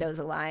below the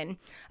Mendoza line.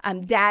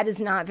 Dad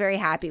is not very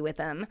happy with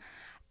him.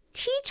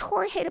 Teach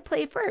Jorge to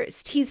play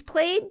first. He's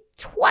played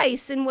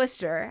twice in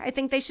Worcester. I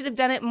think they should have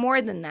done it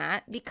more than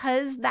that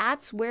because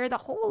that's where the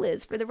hole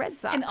is for the Red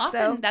Sox. And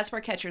often that's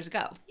where catchers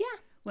go. Yeah.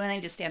 When they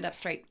need to stand up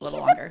straight a little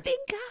longer. He's a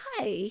big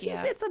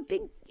guy. It's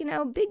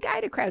a big guy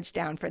to crouch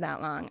down for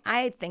that long.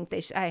 I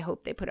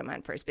hope they put him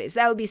on first base.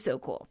 That would be so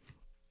cool.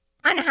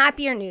 On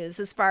happier news,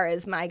 as far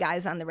as my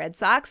guys on the Red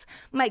Sox,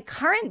 my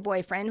current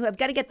boyfriend, who I've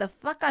got to get the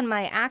fuck on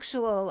my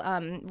actual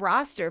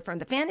roster from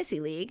the Fantasy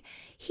League,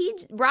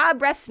 Rob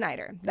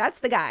Refsnyder, that's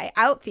the guy,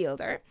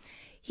 outfielder.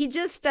 He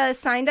just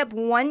signed up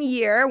 1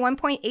 year,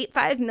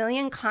 $1.85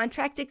 million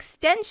contract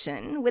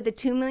extension with a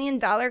 $2 million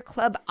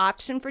club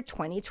option for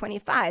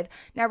 2025.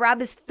 Now,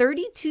 Rob is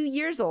 32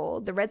 years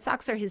old. The Red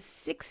Sox are his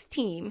 6th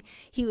team.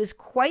 He was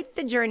quite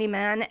the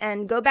journeyman.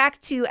 And go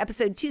back to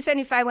episode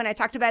 275 when I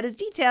talked about his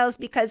details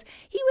because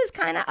he was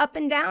kind of up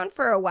and down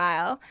for a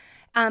while.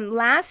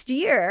 Last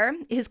year,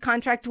 his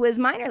contract was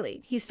minor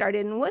league. He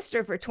started in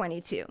Worcester for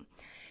 22.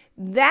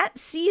 This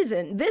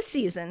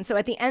season, so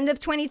at the end of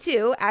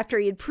 22, after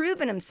he had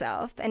proven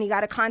himself and he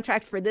got a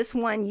contract for this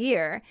 1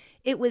 year,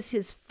 it was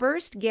his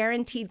first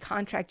guaranteed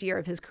contract year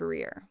of his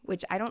career,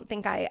 which I don't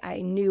think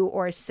I knew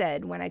or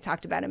said when I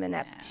talked about him in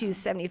Ep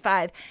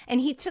 275.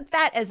 And he took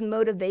that as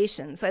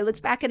motivation. So I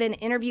looked back at an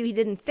interview he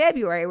did in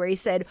February where he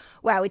said,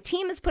 wow, a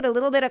team has put a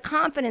little bit of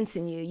confidence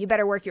in you. You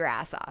better work your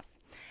ass off.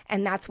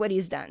 And that's what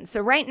he's done.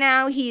 So right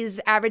now he's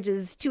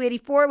averages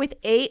 284 with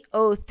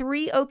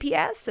 803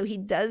 OPS. So he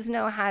does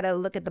know how to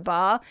look at the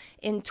ball.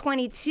 In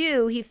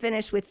 22, he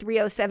finished with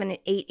 307 and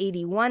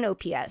 881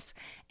 OPS.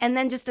 And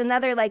then just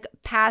another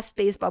past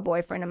baseball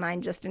boyfriend of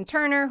mine, Justin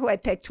Turner, who I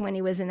picked when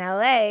he was in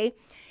LA.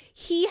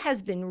 He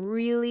has been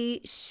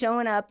really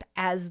showing up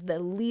as the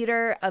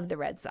leader of the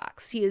Red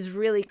Sox. He has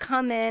really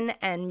come in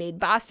and made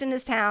Boston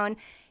his town.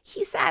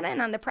 He sat in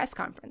on the press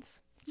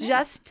conference.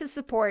 Just to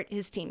support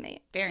his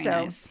teammate. Very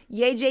nice.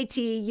 Yay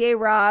JT, yay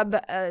Rob.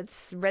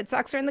 Red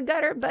Sox are in the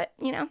gutter, but,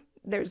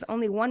 there's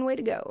only one way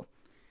to go.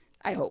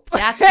 I hope.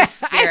 That's the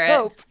spirit. I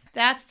hope.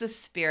 That's the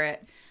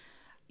spirit.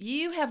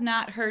 You have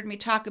not heard me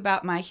talk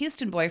about my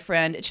Houston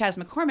boyfriend, Chas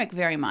McCormick,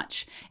 very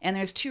much. And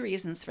there's 2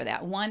 reasons for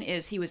that. One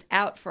is he was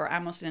out for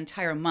almost an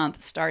entire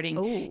month,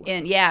 starting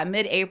in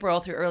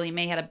mid-April through early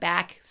May, had a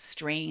back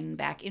strain,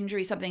 back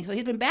injury, something. So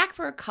he's been back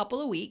for a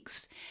couple of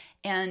weeks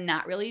and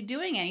not really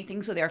doing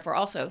anything. So therefore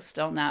also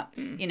still not,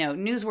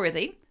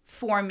 newsworthy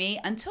for me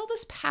until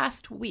this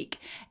past week.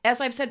 As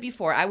I've said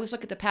before, I always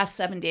look at the past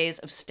 7 days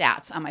of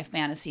stats on my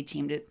fantasy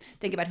team to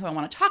think about who I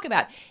want to talk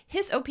about.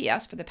 His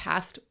OPS for the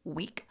past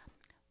week,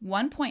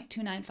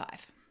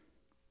 1.295.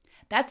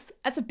 That's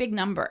a big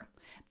number.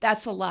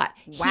 That's a lot.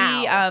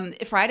 Wow.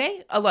 He,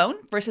 Friday alone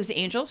versus the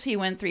Angels, he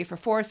went 3 for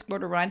 4,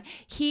 scored a run.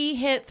 He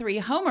hit 3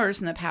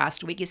 homers in the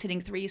past week. He's hitting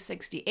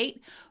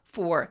 368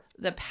 for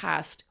the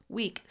past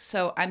week.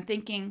 So I'm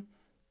thinking,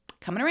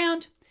 coming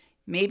around,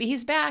 maybe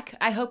he's back.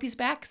 I hope he's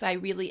back because I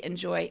really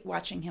enjoy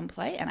watching him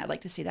play, and I'd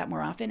like to see that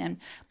more often. And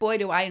boy,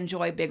 do I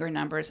enjoy bigger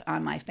numbers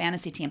on my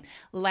fantasy team.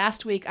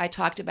 Last week, I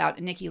talked about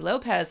Nicky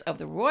Lopez of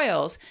the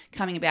Royals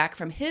coming back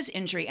from his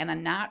injury and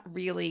then not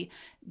really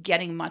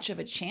getting much of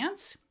a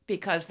chance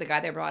because the guy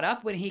they brought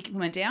up when he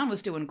went down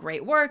was doing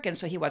great work, and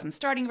so he wasn't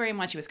starting very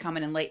much. He was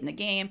coming in late in the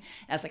game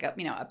as like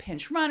a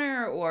pinch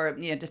runner or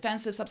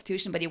defensive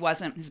substitution, but he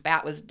wasn't. His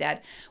bat was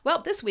dead.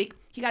 Well, this week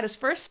he got his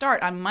first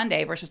start on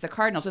Monday versus the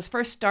Cardinals. His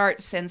first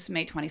start since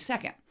May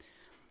 22nd.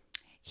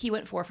 He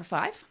went 4 for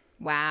 5.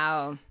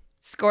 Wow.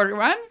 Scored a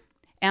run,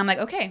 and I'm like,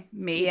 okay,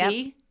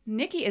 maybe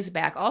Nicky is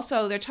back.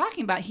 Also, they're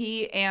talking about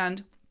he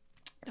and.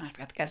 I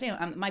forgot the guy's name.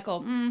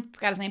 Michael,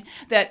 forgot his name.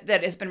 That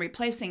has been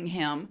replacing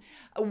him.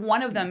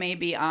 One of them may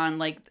be on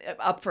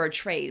up for a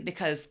trade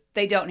because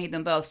they don't need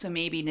them both. So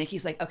maybe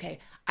Nicky's like, okay,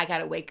 I got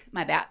to wake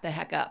my bat the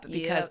heck up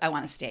because I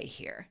want to stay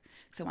here.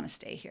 So I want to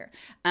stay here.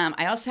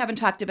 I also haven't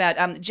talked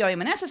about Joey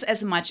Meneses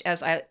as much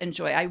as I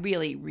enjoy. I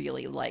really,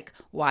 really like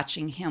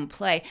watching him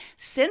play.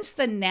 Since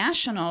the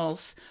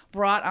Nationals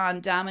brought on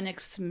Dominic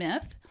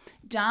Smith,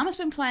 Dom has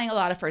been playing a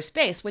lot of first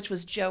base, which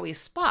was Joey's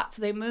spot.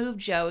 So they moved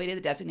Joey to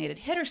the designated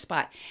hitter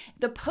spot.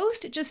 The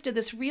Post just did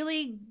this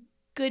really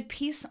good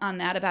piece on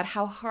that about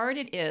how hard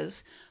it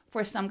is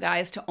for some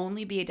guys to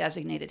only be a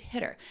designated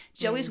hitter.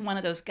 Joey's one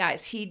of those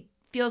guys. He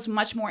feels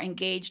much more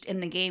engaged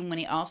in the game when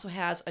he also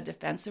has a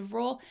defensive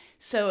role.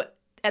 So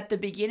at the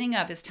beginning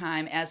of his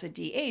time as a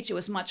DH, it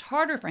was much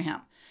harder for him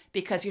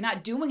because you're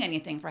not doing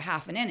anything for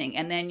half an inning.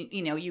 And then,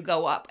 you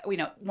go up,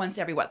 once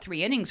every,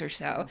 3 innings or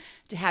so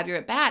to have your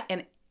at bat.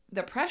 And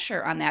the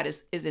pressure on that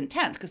is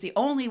intense because the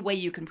only way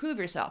you can prove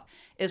yourself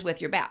is with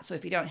your bat. So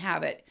if you don't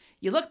have it,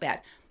 you look bad.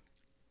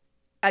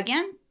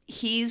 Again,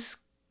 he's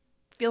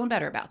feeling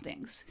better about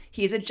things.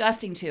 He's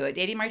adjusting to it.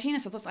 Davey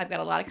Martinez says, listen, I've got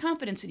a lot of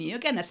confidence in you.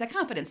 Again, that's that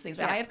confidence thing.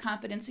 Right? I have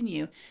confidence in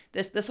you.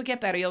 This will get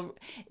better.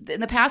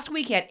 In the past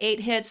week, he had 8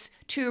 hits,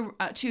 2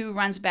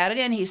 runs batted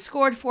in. He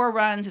scored 4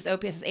 runs. His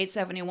OPS is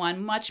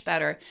 871, much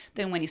better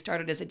than when he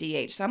started as a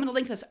DH. So I'm going to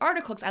link to this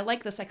article because I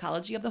like the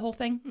psychology of the whole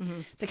thing.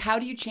 Mm-hmm. It's like, how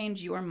do you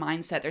change your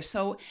mindset?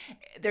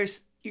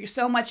 You're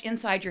so much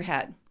inside your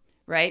head,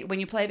 right?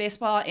 When you play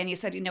baseball, and you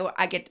said,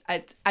 I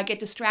get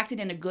distracted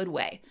in a good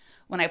way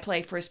when I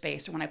play first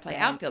base or when I play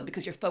outfield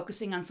because you're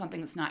focusing on something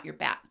that's not your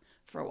bat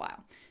for a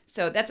while.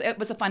 So it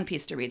was a fun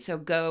piece to read. So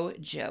go,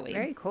 Joey.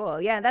 Very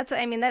cool. Yeah, that's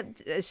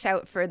a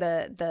shout for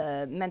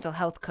the mental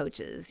health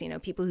coaches,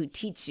 people who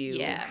teach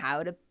you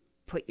how to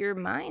put your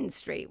mind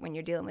straight when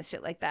you're dealing with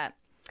shit like that.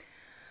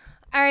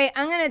 All right,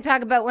 I'm going to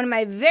talk about one of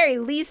my very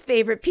least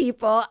favorite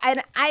people.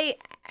 And I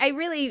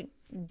really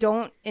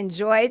don't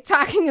enjoy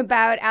talking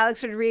about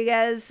Alex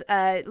Rodriguez.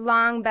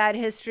 Long bad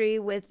history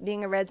with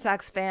being a Red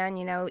Sox fan.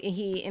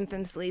 He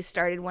infamously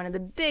started one of the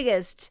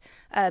biggest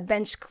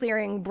bench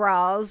clearing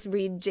brawls.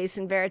 Read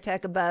Jason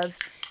Varitek above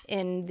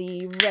in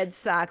the Red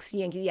Sox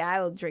Yankee. Yeah,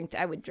 I would drink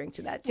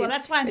to that too. Well,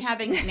 that's why I'm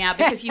having it now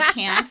because you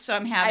can't. So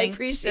I'm having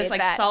this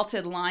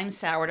salted lime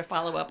sour to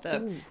follow up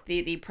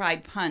the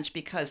Pride Punch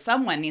because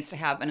someone needs to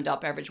have an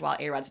adult beverage while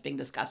A-Rod's being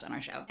discussed on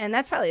our show. And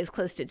that's probably as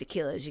close to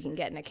tequila as you can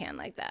get in a can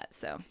like that.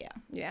 So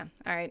yeah.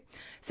 All right.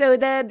 So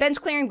the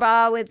bench clearing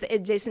ball with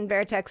Jason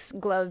Varitek's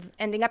glove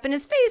ending up in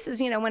his face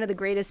is one of the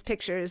greatest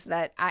pictures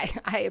that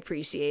I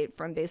appreciate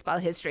from baseball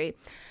history.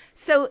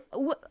 So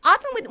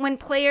often when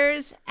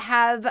players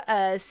have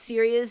a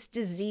serious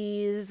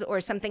disease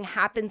or something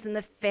happens in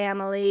the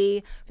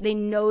family, they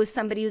know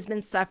somebody who's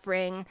been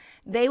suffering,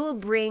 they will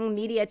bring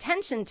media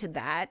attention to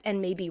that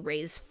and maybe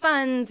raise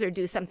funds or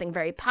do something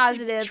very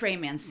positive. Trey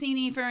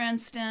Mancini, for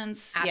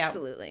instance.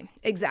 Absolutely.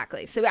 Yeah.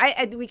 Exactly. So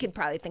we could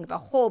probably think of a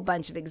whole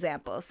bunch of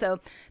examples. So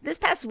this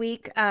past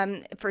week,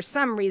 for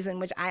some reason,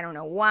 which I don't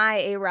know why,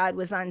 A-Rod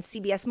was on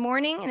CBS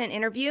Morning in an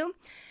interview.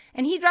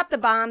 And he dropped the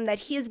bomb that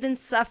he has been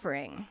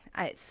suffering,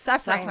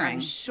 I'm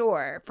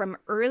sure, from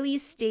early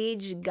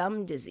stage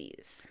gum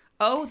disease.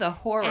 Oh, the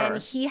horror.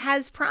 And he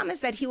has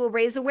promised that he will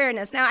raise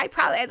awareness. Now,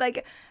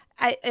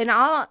 in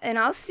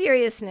all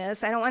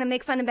seriousness, I don't want to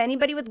make fun of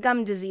anybody with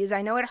gum disease.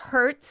 I know it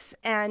hurts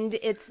and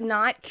it's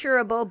not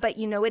curable, but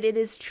it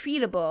is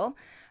treatable.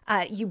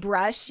 You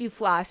brush, you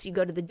floss, you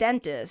go to the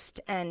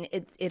dentist, and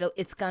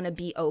it's going to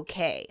be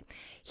okay.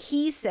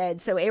 He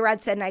said, so A-Rod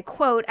said, and I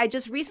quote, "I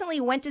just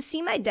recently went to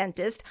see my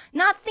dentist,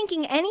 not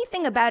thinking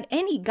anything about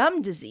any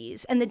gum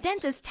disease, and the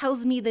dentist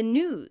tells me the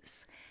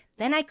news.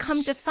 Then I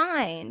come to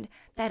find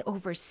that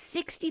over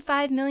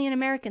 65 million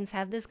Americans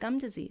have this gum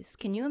disease.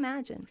 Can you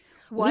imagine?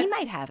 We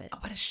might have it." Oh,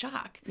 what a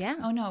shock. Yeah.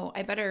 Oh, no,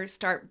 I better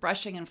start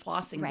brushing and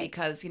flossing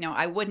because,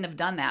 I wouldn't have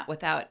done that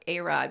without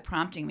A-Rod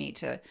prompting me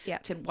to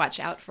watch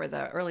out for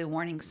the early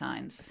warning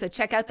signs. So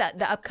check out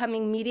the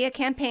upcoming media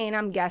campaign,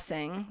 I'm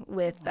guessing,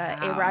 with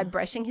A-Rod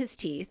brushing his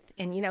teeth.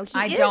 And,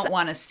 I don't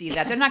want to see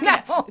that. They're not going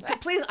to.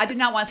 Please, I do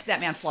not want to see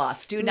that man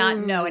floss. Do not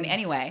know in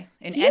any way.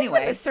 He is of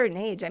a certain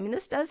age. I mean,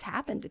 this does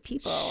happen to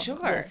people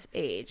this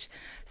age.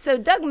 So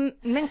Doug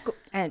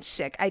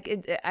Minkowitz,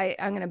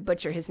 I'm going to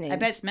butcher his name. I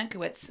bet it's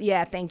Minkowitz.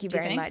 Yeah, thank you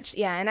very much.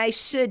 Yeah, and I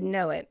should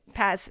know it.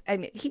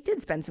 He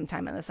did spend some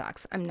time on the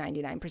Sox. I'm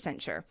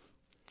 99% sure.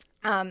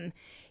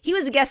 He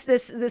was a guest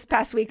this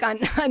past week on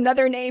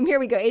another name. Here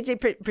we go, AJ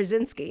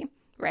Przinsky,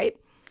 right?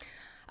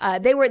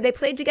 They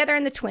played together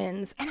in the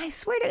Twins, and I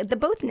swear to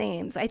both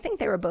names, I think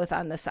they were both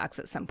on the Sox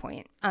at some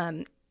point.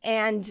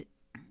 And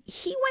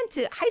he went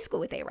to high school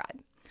with A-Rod.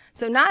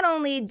 So not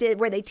only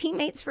were they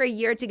teammates for a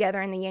year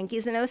together in the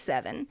Yankees in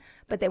 2007,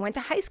 but they went to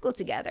high school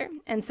together.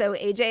 And so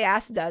AJ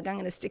asked Doug, I'm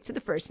going to stick to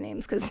the first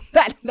names because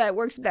that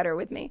works better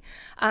with me,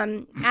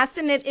 asked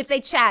him if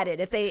they chatted,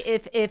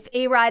 if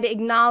A-Rod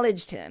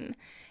acknowledged him.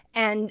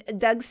 And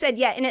Doug said,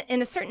 yeah,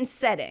 in a certain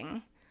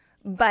setting,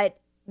 but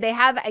they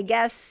have, I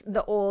guess,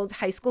 the old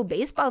high school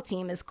baseball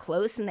team is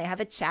close and they have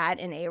a chat,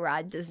 and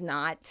A-Rod is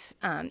not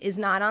on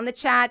the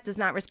chat, does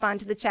not respond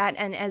to the chat,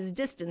 and has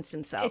distanced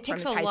himself It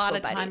takes from a his high lot school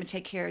of time buddies. to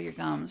take care of your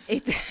gums.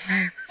 It's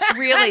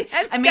really,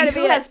 I mean,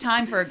 who has it.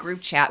 time for a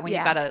group chat when Yeah.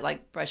 you've got to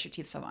like brush your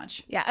teeth so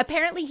much? Yeah,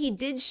 apparently he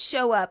did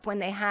show up when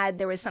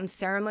there was some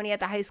ceremony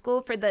at the high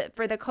school for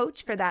the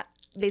coach, for that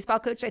baseball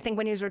coach, I think,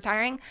 when he was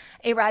retiring.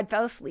 A-Rod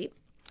fell asleep.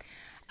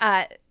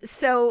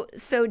 So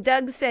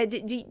Doug said,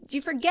 do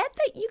you forget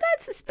that you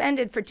got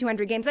suspended for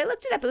 200 games? I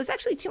looked it up. It was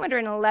actually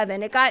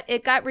 211.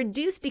 It got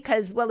reduced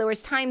because, well, there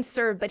was time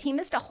served, but he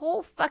missed a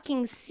whole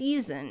fucking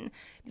season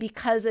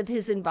because of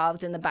his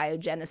involved in the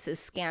biogenesis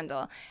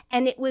scandal.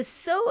 And it was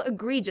so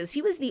egregious.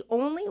 He was the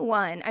only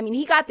one. I mean,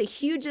 he got the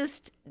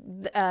hugest,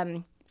 what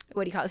do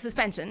you call it,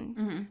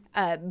 suspension,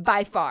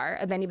 by far,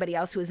 of anybody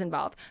else who was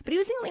involved. But he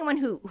was the only one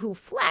who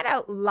flat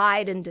out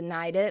lied and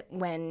denied it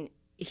when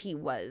he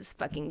was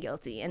fucking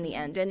guilty in the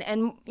end.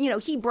 And you know,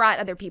 he brought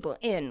other people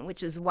in,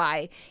 which is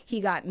why he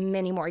got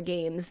many more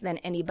games than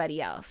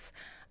anybody else.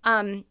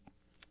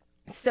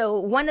 So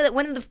one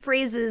of the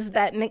phrases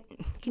that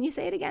can you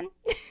say it again?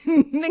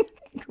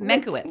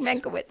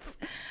 Menkowitz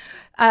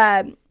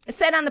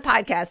said on the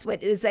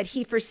podcast is that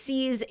he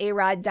foresees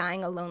A-Rod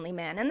dying a lonely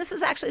man. And this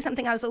was actually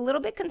something I was a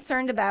little bit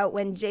concerned about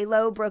when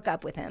J-Lo broke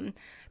up with him,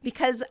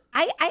 because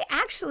I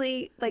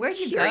actually, like, where'd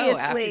you curiously, go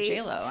after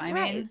J-Lo? I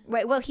mean,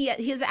 right. Well, he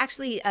is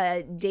actually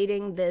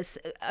dating this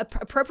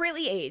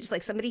appropriately aged,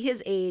 like somebody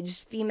his age,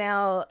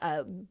 female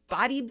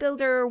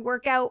bodybuilder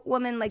workout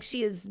woman. Like,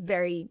 she is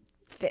very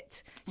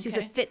fit. She's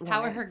a fit woman.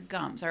 How are her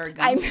gums? Are her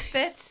gums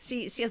fit?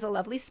 She has a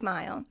lovely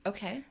smile.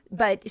 Okay.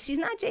 But she's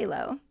not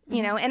J-Lo,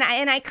 you know, and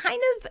I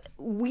kind of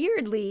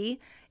weirdly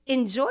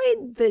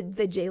enjoyed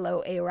the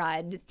J-Lo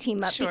A-Rod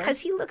team up, because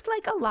he looked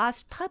like a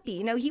lost puppy.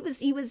 You know, she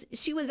was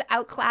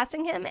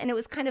outclassing him, and it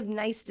was kind of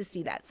nice to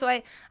see that.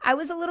 So I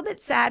was a little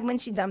bit sad when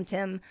she dumped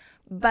him,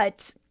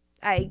 but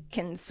I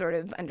can sort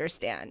of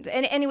understand.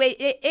 And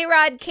anyway,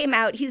 A-Rod came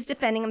out. He's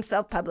defending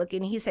himself publicly,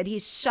 and he said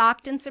he's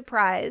shocked and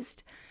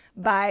surprised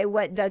by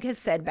what Doug has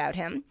said about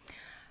him.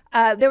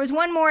 There was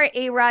one more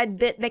A-Rod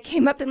bit that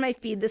came up in my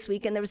feed this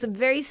week, and there was a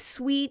very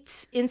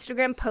sweet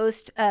Instagram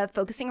post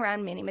focusing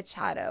around Manny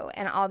Machado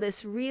and all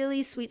this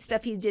really sweet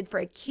stuff he did for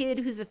a kid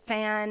who's a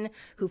fan,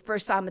 who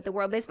first saw him at the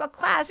World Baseball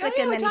Classic.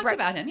 We talked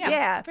about him.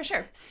 Yeah, for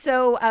sure.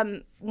 So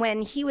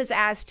when he was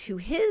asked who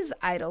his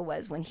idol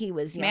was when he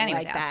was young,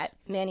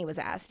 Manny was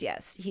asked,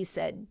 yes. He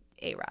said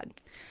A-Rod,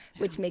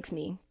 which makes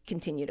me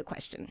continue to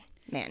question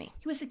Manny.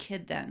 He was a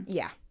kid then.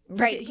 Yeah,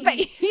 right. But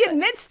he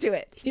admits to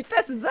it. He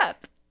fesses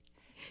up.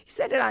 He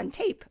said it on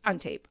tape, on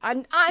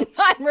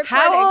recording.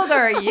 How old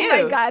are you?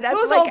 Oh my God.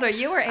 Who's older,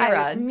 you or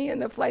A-Rod? Me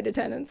and the flight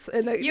attendants.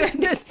 And you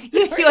and the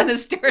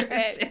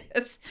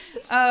stewardesses.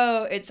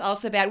 Oh, it's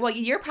also bad. Well,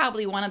 you're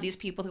probably one of these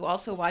people who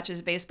also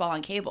watches baseball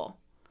on cable.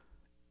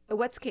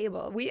 What's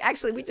cable? We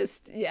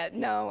don't.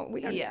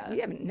 Yeah. We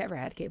haven't never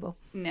had cable.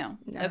 No.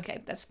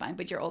 Okay, that's fine.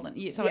 But you're old,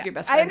 and some of your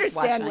best friends I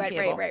understand. watch on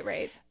cable.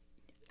 Right.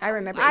 I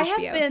remember. I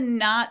HBO. have been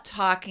not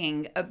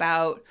talking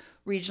about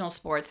regional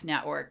sports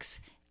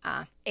networks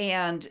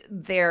and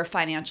their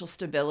financial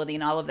stability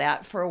and all of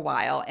that for a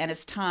while, and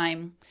it's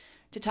time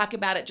to talk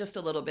about it just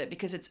a little bit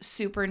because it's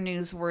super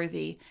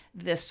newsworthy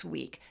this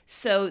week.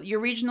 So your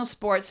regional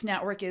sports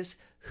network is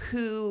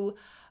who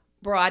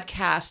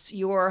broadcasts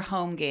your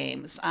home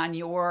games on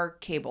your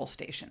cable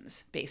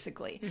stations,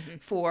 basically. Mm-hmm.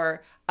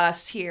 For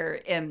us here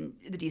in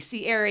the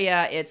DC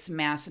area, it's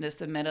Mass, and it's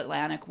the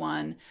Mid-Atlantic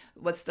one.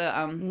 What's the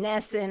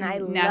Nesson? I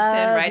love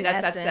Nesson, right?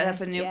 Nesson.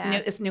 That's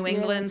a it's New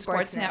England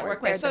Sports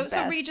Network. Right. So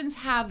regions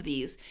have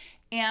these.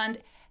 And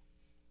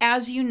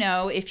as you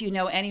know, if you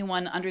know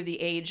anyone under the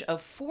age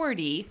of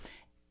 40,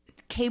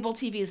 cable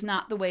TV is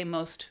not the way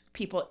most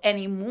people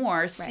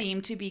anymore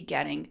seem to be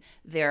getting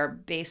their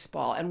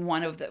baseball. And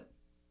one of the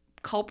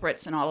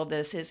culprits in all of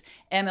this is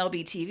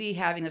MLB TV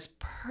having this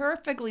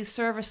perfectly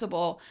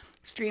serviceable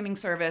streaming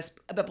service,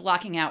 but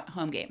blocking out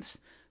home games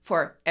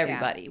for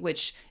everybody,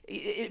 which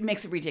it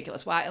makes it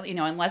ridiculous. Why,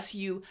 unless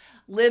you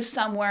live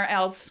somewhere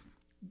else,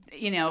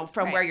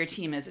 from where your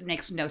team is, it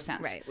makes no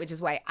sense. Right, which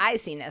is why I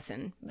see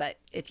Nesson. But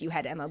if you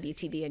had MLB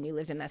TV and you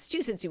lived in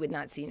Massachusetts, you would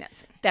not see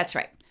Nesson. That's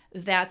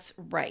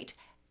right.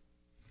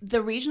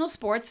 The regional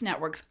sports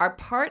networks are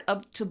part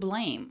of to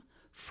blame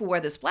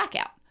for this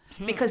blackout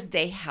because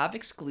they have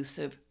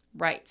exclusive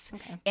rights.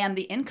 Okay. And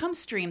the income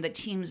stream that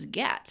teams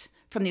get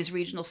from these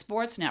regional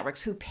sports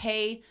networks who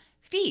pay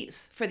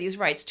fees for these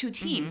rights to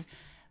teams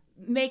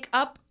make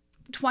up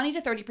 20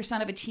 to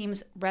 30% of a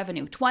team's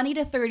revenue. 20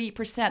 to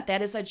 30%.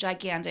 That is a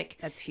gigantic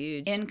That's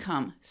huge.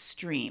 income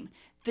stream.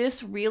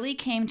 This really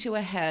came to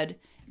a head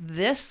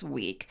this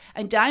week.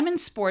 And Diamond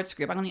Sports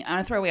Group, I'm going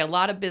to throw away a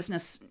lot of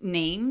business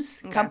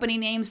names, company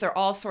names. They're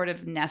all sort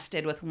of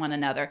nested with one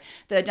another.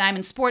 The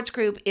Diamond Sports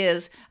Group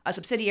is a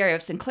subsidiary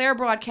of Sinclair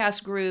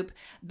Broadcast Group.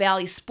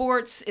 Bally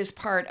Sports is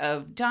part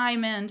of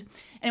Diamond.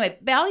 Anyway,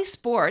 Bally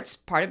Sports,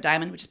 part of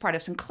Diamond, which is part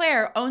of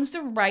Sinclair, owns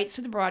the rights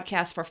to the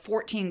broadcast for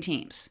 14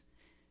 teams.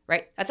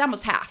 Right? That's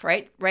almost half,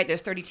 right? Right?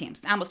 There's 30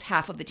 teams. Almost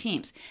half of the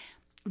teams.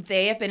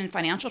 They have been in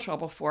financial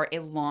trouble for a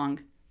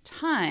long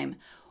time.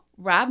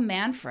 Rob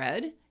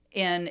Manfred,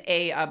 in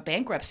a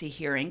bankruptcy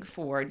hearing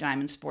for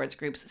Diamond Sports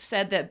Groups,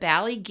 said that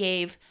Bally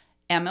gave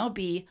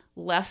MLB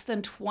less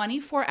than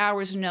 24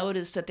 hours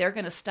notice that they're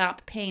going to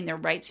stop paying their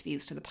rights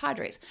fees to the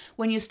Padres.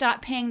 When you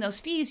stop paying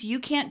those fees, you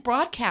can't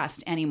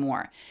broadcast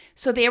anymore.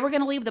 So they were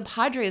going to leave the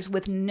Padres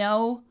with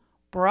no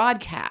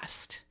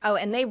broadcast. Oh,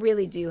 and they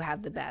really do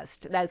have the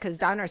best. That because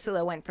Don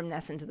Orsillo went from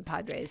NESN to the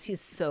Padres.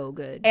 He's so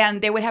good.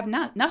 And they would have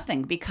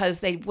nothing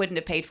because they wouldn't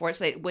have paid for it,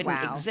 so it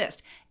wouldn't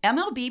exist.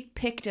 MLB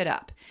picked it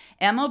up.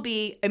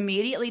 MLB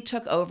immediately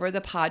took over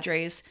the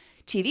Padres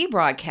TV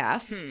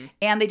broadcasts,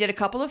 and they did a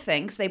couple of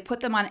things. They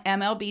put them on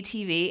MLB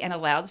TV and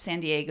allowed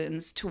San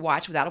Diegans to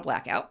watch without a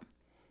blackout.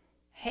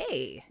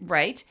 Hey.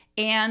 Right.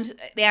 And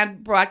they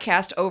had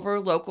broadcast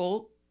over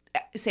local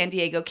San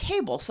Diego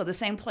cable. So the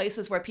same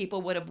places where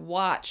people would have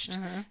watched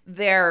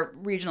their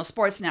regional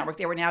sports network,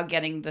 they were now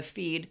getting the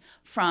feed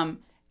from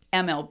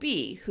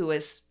MLB, who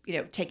is,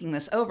 taking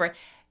this over.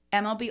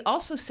 MLB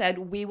also said,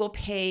 we will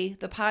pay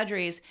the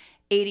Padres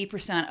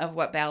 80% of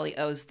what Bally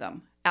owes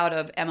them out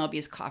of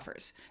MLB's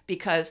coffers,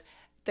 because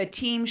the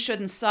team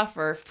shouldn't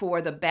suffer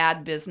for the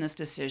bad business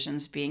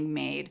decisions being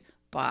made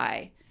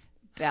by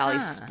Bally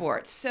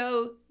Sports.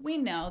 So we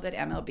know that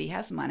MLB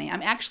has money.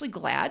 I'm actually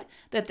glad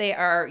that they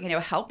are,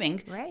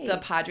 helping the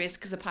Padres,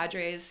 because the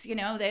Padres,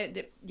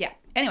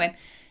 Anyway,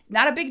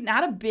 not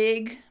a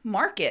big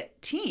market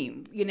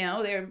team.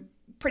 They're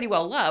pretty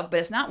well loved, but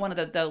it's not one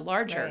of the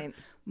larger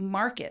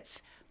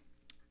markets.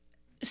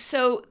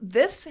 So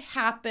this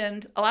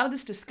happened, a lot of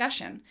this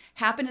discussion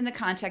happened in the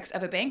context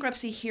of a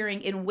bankruptcy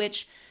hearing in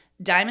which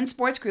Diamond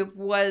Sports Group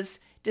was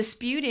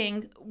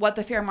disputing what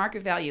the fair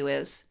market value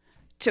is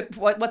to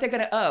what they're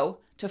going to owe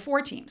to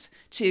 4 teams,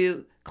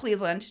 to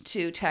Cleveland,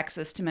 to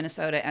Texas, to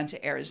Minnesota, and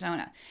to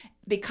Arizona,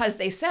 because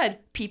they said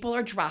people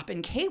are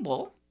dropping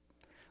cable,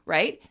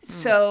 right?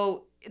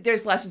 So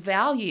there's less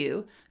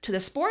value to the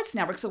sports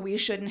network, so we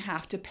shouldn't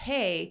have to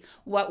pay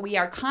what we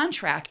are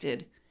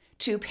contracted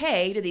to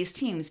pay to these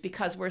teams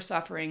because we're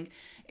suffering,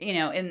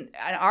 in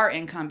our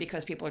income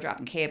because people are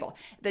dropping cable.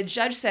 The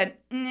judge said,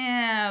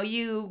 no,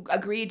 you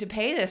agreed to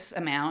pay this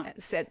amount.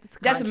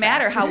 Doesn't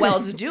matter how well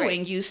it's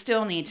doing, you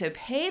still need to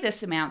pay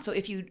this amount. So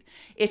if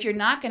you're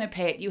not going to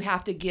pay it, you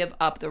have to give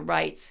up the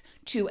rights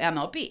to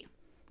MLB.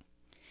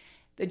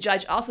 The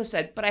judge also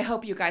said, but I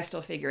hope you guys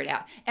still figure it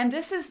out. And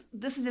this is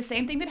the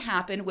same thing that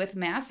happened with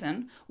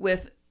MASN,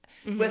 with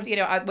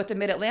the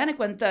Mid-Atlantic,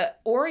 when the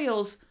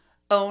Orioles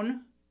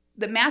own.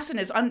 The MASN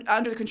is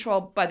under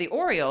control by the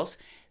Orioles.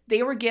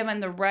 They were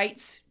given the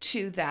rights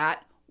to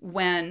that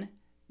when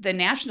the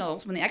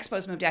Nationals, when the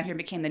Expos moved down here and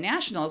became the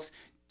Nationals,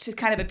 to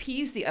kind of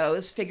appease the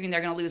O's, figuring they're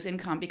going to lose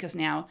income because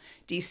now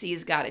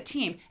DC's got a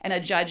team. And a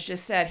judge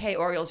just said, hey,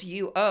 Orioles,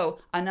 you owe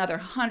another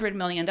 $100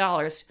 million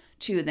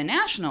to the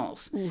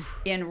Nationals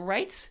in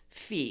rights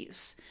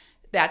fees.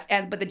 But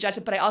the judge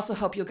said, but I also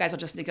hope you guys will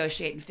just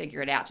negotiate and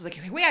figure it out. So it's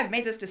like, we haven't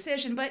made this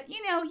decision, but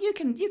you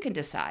can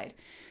decide.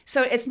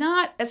 So it's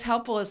not as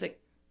helpful as it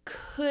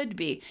could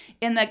be.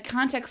 In the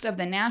context of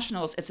the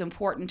Nationals, it's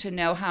important to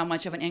know how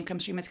much of an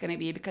income stream it's going to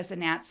be, because the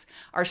Nats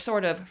are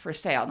sort of for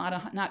sale.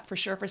 Not for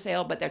sure for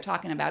sale, but they're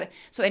talking about it.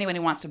 So anyone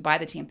who wants to buy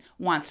the team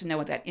wants to know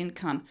what that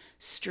income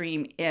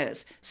stream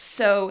is.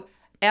 So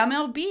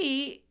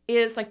MLB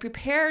is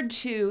prepared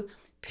to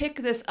pick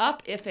this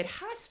up if it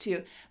has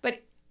to.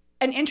 But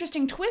an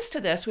interesting twist to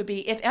this would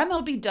be, if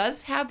MLB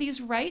does have these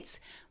rights,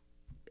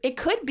 it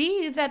could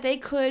be that they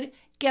could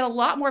get a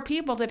lot more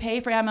people to pay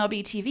for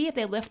MLB TV if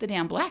they lift the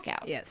damn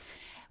blackout. Yes.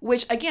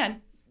 Which,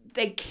 again,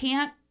 they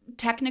can't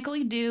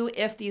technically do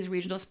if these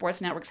regional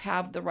sports networks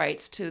have the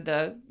rights to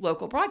the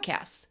local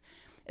broadcasts.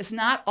 It's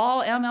not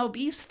all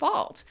MLB's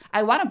fault.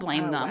 I want to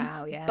blame them.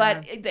 Wow, yeah.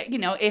 But,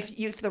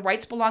 if the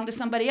rights belong to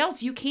somebody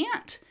else, you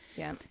can't.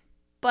 Yeah.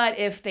 But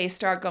if they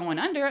start going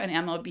under and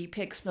MLB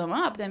picks them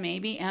up, then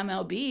maybe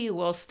MLB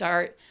will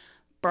start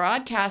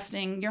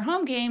broadcasting your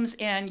home games,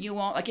 and you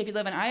won't, if you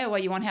live in Iowa,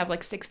 you won't have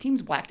 6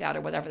 teams blacked out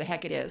or whatever the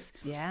heck it is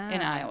in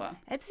Iowa.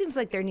 It seems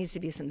like there needs to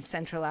be some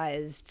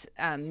centralized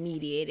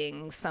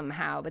mediating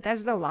somehow, but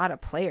there's a lot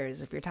of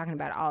players if you're talking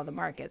about all the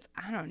markets.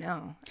 I don't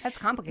know. That's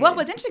complicated. Well,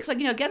 what's interesting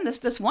is, again,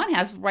 this one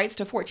has rights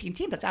to 14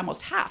 teams. That's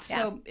almost half. Yeah.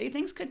 So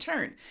things could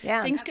turn.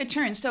 Yeah. Things could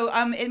turn. So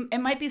it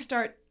might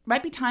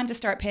be time to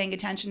start paying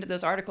attention to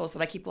those articles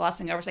that I keep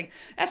glossing over, saying,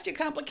 that's too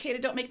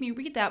complicated, don't make me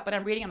read that. But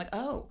I'm reading, I'm like,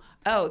 oh,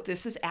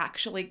 this is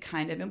actually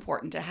kind of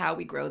important to how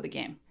we grow the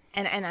game.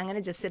 And I'm going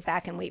to just sit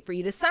back and wait for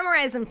you to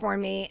summarize them for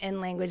me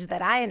in language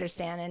that I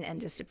understand and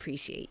just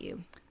appreciate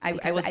you. I've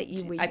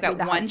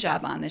got one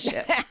job on this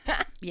ship.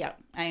 Yeah,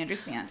 I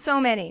understand. So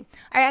many.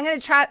 All right, I'm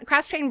going to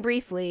cross-train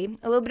briefly.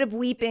 A little bit of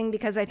weeping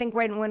because I think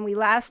when we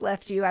last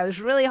left you, I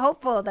was really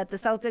hopeful that the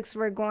Celtics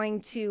were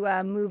going to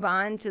move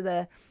on to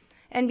the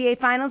NBA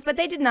Finals, but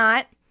they did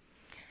not.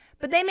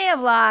 But they may have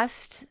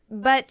lost,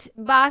 but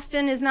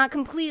Boston is not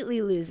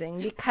completely losing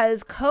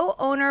because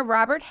co-owner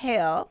Robert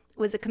Hale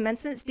was a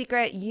commencement speaker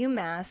at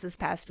UMass this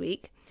past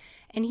week.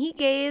 And he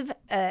gave,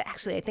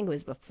 actually, I think it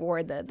was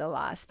before the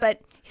loss,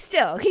 but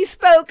still, he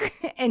spoke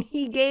and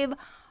he gave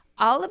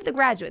all of the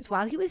graduates,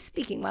 while he was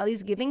speaking, while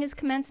he's giving his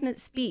commencement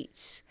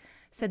speech,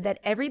 said that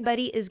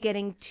everybody is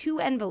getting 2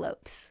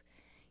 envelopes.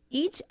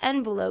 Each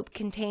envelope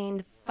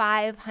contained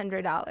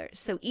 $500.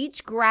 So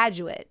each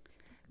graduate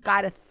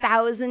got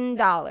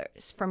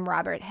 $1,000 from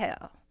Robert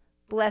Hale.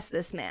 Bless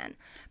this man.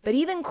 But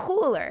even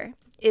cooler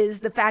is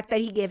the fact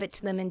that he gave it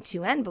to them in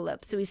 2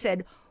 envelopes. So he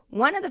said,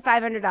 one of the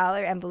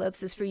 $500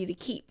 envelopes is for you to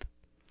keep.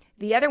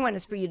 The other one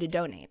is for you to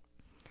donate.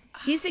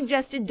 He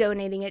suggested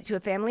donating it to a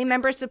family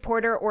member,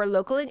 supporter, or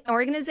local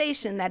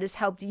organization that has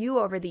helped you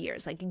over the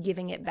years, like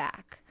giving it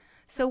back.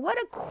 So what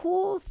a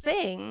cool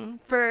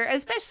thing for,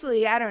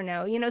 especially, I don't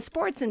know,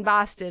 sports in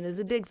Boston is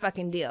a big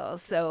fucking deal.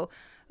 So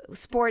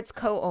sports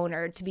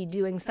co-owner to be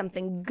doing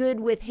something good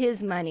with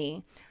his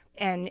money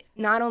and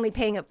not only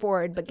paying it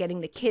forward, but getting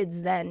the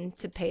kids then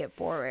to pay it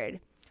forward.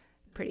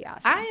 Pretty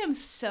awesome. I am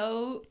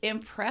so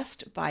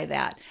impressed by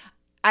that.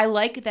 I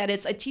like that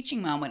it's a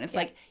teaching moment. It's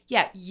like,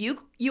 yeah, you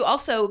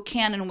also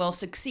can and will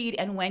succeed.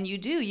 And when you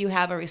do, you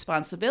have a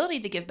responsibility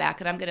to give back.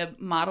 And I'm going to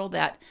model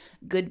that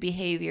good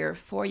behavior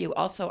for you.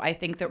 Also, I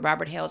think that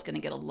Robert Hale is going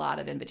to get a lot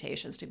of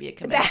invitations to be a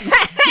commencement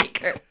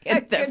speaker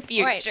in the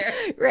future.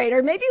 Point. Right.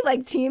 Or maybe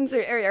like teams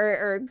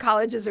or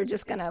colleges are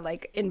just going to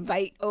like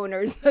invite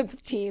owners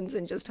of teams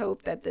and just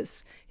hope that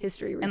this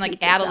history repeats and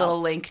like add a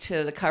little link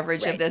to the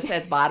coverage of this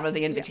at the bottom of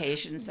the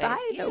invitation. Say,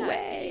 by the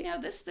way,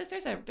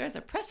 there's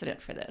a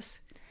precedent for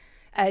this.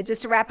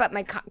 Just to wrap up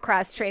my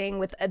cross-training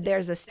with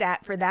there's a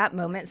stat for that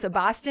moment. So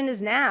Boston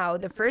is now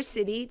the first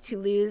city to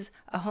lose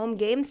a home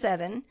Game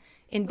 7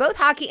 in both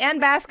hockey and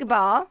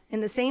basketball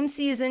in the same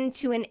season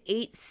to an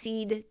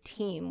 8-seed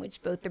team,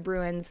 which both the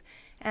Bruins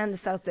and the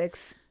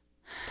Celtics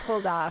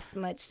pulled off,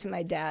 much to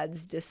my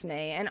dad's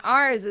dismay. And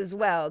ours as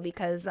well,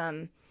 because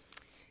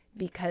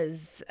we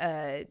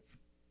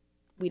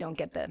don't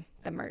get the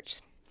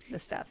merch. The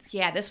stuff.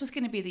 Yeah, this was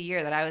going to be the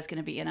year that I was going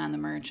to be in on the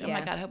merch. Oh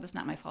my God, I hope it's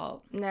not my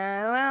fault. No,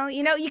 well,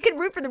 you could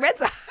root for the Red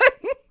Sox.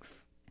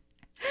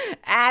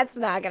 That's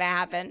not going to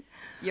happen.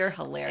 You're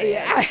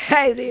hilarious.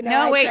 Yeah,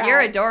 no, wait, you're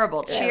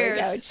adorable.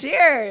 Cheers.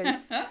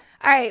 Cheers.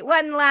 All right,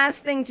 one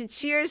last thing to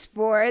cheers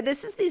for.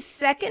 This is the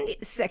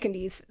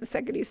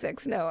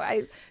 76. No, I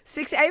have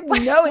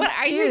no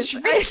excuse.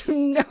 I have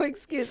no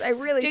excuse. I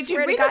really Did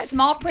swear you read to God, the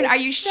small print? Are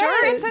you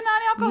sure it's a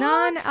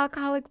non-alcoholic?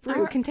 Non-alcoholic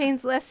brew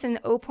contains less than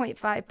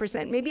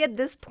 0.5%. Maybe at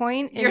this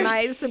point in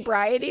my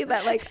sobriety,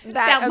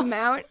 that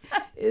amount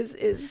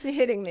is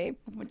hitting me.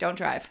 Don't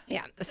drive.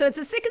 Yeah. So it's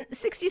the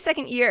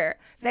 62nd year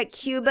that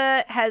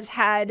Cuba has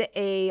had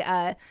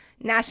a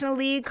National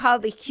League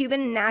called the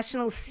Cuban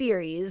National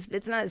Series.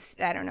 It's not,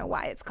 I don't know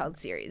why it's called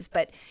series,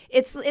 but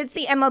it's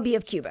the MLB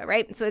of Cuba,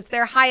 right? So it's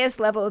their highest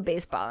level of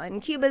baseball. And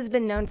Cuba's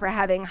been known for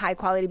having high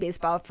quality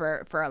baseball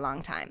for a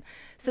long time.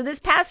 So this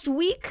past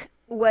week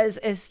was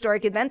a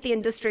historic event. The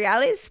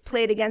Industriales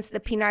played against the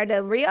Pinar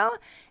del Rio,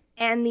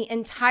 and the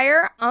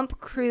entire ump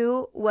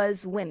crew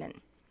was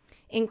women,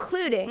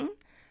 including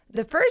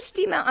the first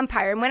female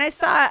umpire. And when I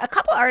saw a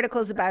couple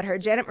articles about her,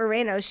 Janet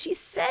Moreno, she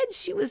said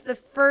she was the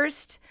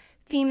first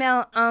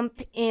female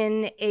ump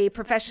in a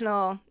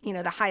professional,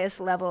 the highest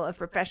level of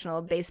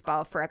professional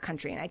baseball for a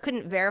country. And I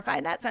couldn't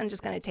verify that, so I'm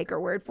just going to take her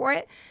word for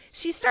it.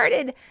 She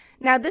started,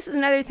 now this is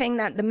another thing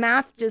that the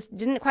math just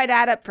didn't quite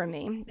add up for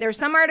me. There are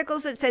some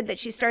articles that said that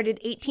she started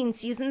 18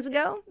 seasons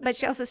ago, but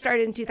she also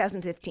started in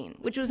 2015,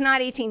 which was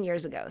not 18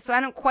 years ago. So I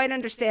don't quite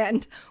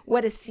understand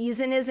what a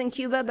season is in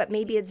Cuba, but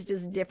maybe it's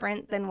just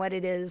different than what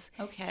it is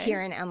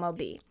here in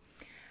MLB.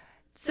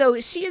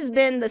 So she has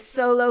been the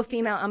solo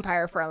female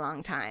umpire for a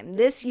long time.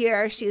 This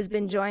year, she has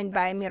been joined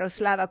by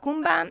Miroslava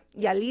Cumba,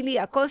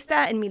 Yalili Acosta,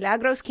 and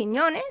Milagros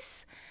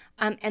Quiñones,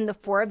 and the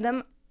 4 of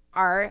them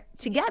are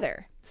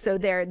together. So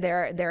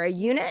they're a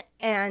unit,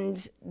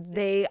 and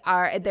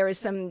there is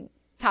some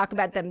talk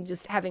about them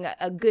just having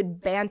a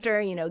good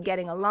banter,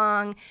 getting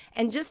along,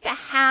 and just to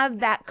have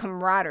that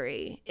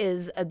camaraderie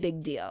is a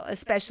big deal,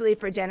 especially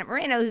for Janet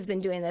Moreno, who's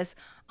been doing this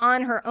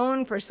on her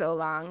own for so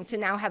long, to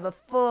now have a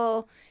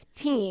full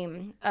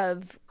team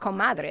of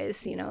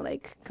comadres,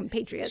 like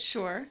compatriots,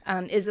 sure,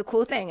 is a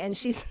cool thing. And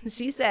she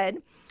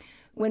said,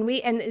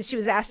 and she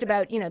was asked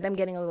about, them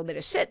getting a little bit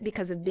of shit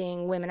because of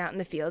being women out in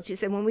the field. She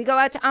said, when we go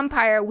out to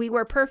umpire, we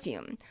wear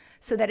perfume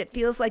so that it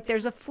feels like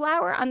there's a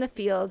flower on the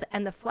field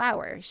and the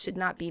flower should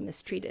not be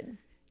mistreated.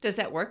 Does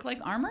that work like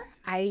armor?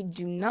 I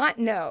do not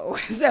know.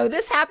 So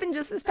this happened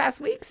just this past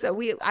week. So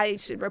I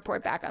should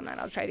report back on that.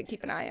 I'll try to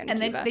keep an eye on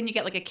And Kiva. then you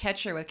get like a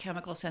catcher with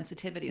chemical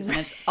sensitivities, and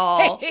it's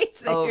all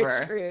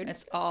over.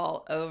 It's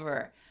all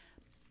over.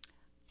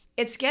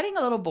 It's getting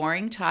a little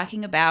boring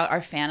talking about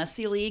our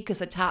fantasy league because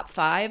the top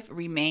 5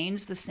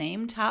 remains the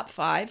same top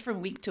 5 from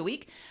week to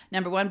week.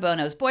 Number 1, Bo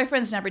knows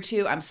boyfriends. Number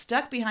 2, I'm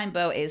stuck behind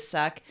Bo, A's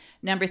suck.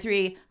 Number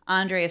 3,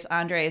 Andres,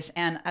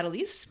 and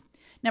Adelise.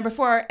 Number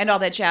 4, and all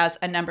that jazz.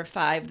 And number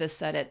 5, the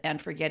set it and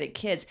forget it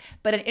kids.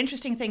 But an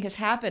interesting thing has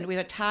happened. We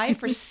have a tie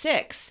for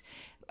 6,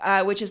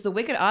 which is the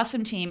Wicked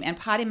Awesome team and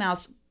Potty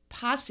Mouth's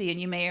posse, and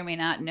you may or may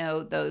not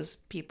know those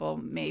people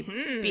may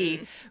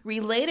be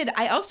related.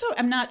 I also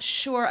am not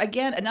sure.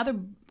 Again, another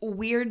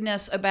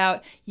weirdness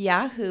about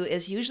Yahoo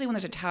is usually when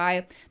there's a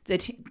tie,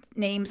 the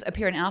names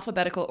appear in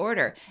alphabetical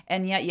order,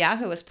 and yet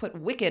Yahoo has put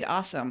Wicked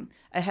Awesome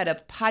ahead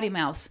of Potty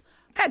Mouth's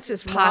That's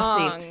just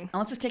posse. wrong.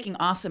 Unless it's taking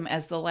Awesome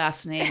as the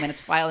last name and it's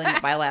filing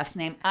it by last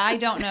name. I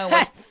don't know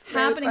what's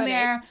happening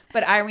there,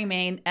 but I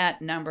remain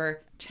at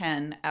number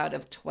 10 out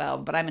of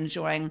 12. But I'm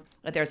enjoying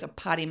that there's a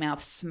Potty Mouth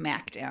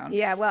smackdown.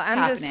 Yeah, well, I'm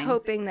happening. just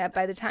hoping that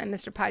by the time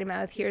Mr. Potty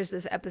Mouth hears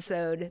this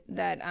episode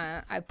that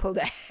I pulled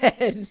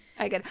ahead.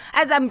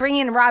 As I'm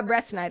bringing in Rob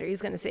Ressnider,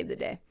 he's going to save the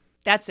day.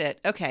 That's it.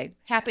 Okay.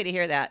 Happy to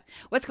hear that.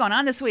 What's going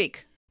on this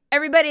week?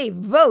 Everybody,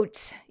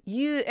 vote.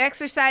 You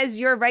exercise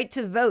your right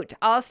to vote.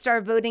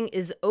 All-Star voting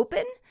is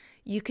open.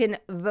 You can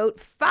vote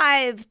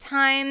 5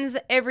 times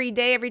every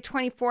day, every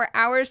 24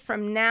 hours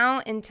from now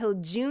until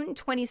June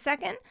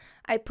 22nd.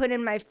 I put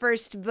in my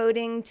first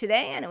voting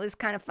today, and it was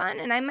kind of fun,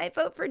 and I might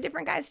vote for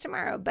different guys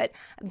tomorrow. But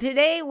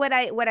today, what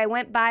I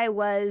went by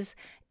was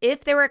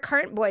if they were a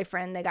current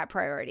boyfriend, they got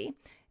priority.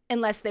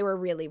 Unless they were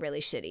really,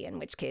 really shitty, in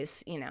which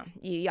case,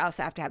 you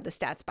also have to have the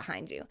stats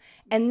behind you.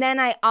 And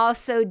then I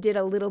also did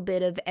a little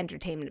bit of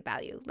entertainment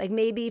value. Like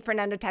maybe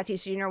Fernando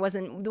Tatis Jr.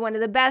 wasn't one of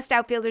the best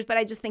outfielders, but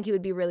I just think he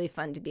would be really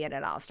fun to be at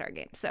an all-star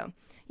game. So,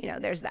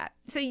 there's that.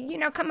 So,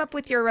 come up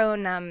with your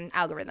own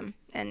algorithm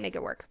and make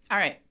it work. All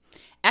right.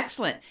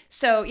 Excellent.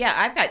 So, yeah,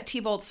 I've got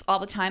T-Bolts all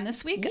the time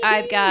this week. Yay.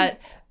 I've got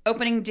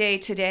opening day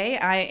today.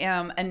 I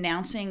am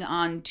announcing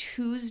on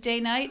Tuesday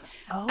night.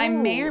 Oh. I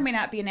may or may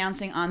not be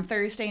announcing on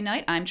Thursday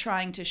night. I'm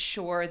trying to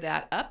shore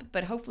that up,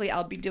 but hopefully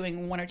I'll be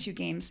doing 1 or 2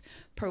 games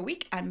per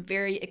week. I'm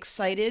very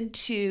excited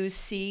to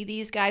see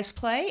these guys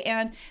play,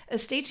 and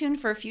stay tuned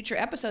for future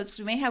episodes because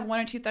we may have 1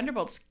 or 2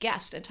 Thunderbolts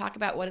guest and talk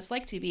about what it's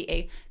like to be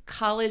a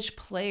college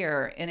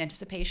player in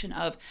anticipation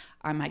of,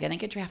 am I going to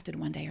get drafted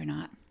one day or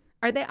not?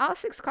 Are they all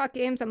 6 o'clock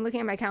games? I'm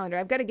looking at my calendar.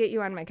 I've got to get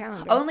you on my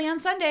calendar. Only on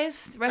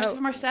Sundays. The rest of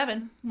them are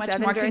 7. Much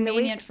 7 more during the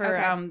convenient week? for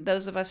Okay.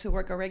 those of us who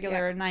work a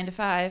regular 9 to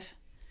 5.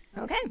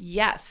 Okay.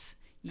 Yes.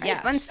 All Yes.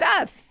 right, fun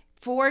stuff.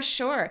 For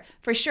sure.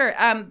 For sure.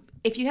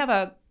 If you have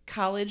a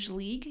college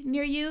league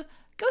near you,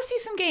 go see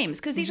some games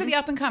because these are the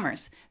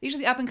up-and-comers.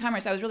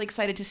 I was really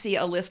excited to see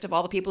a list of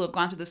all the people who have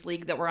gone through this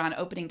league that were on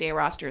opening day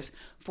rosters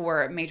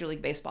for Major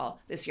League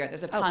Baseball this year.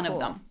 There's a ton of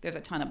them.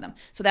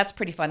 So that's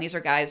pretty fun. These are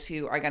guys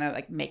who are going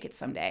to make it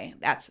someday.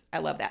 I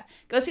love that.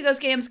 Go see those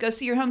games. Go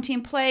see your home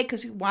team play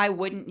because why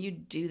wouldn't you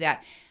do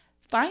that?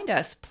 Find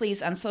us,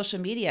 please, on social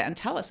media and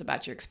tell us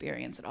about your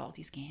experience at all of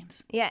these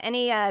games. Yeah,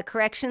 any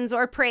corrections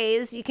or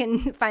praise, you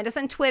can find us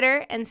on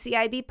Twitter and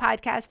CIB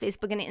Podcast,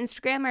 Facebook and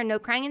Instagram, or No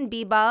Crying in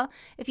B-Ball.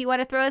 If you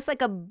want to throw us like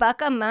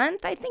 $1 a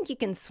month, I think you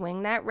can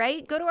swing that,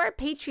 right? Go to our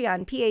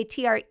Patreon,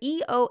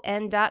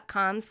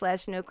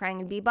 patreon.com/No Crying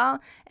in B-Ball,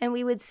 and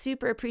we would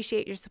super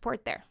appreciate your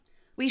support there.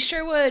 We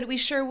sure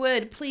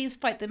would. Please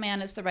fight the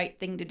man is the right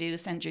thing to do.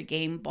 Send your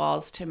game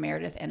balls to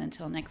Meredith. And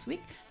until next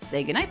week,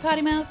 say goodnight,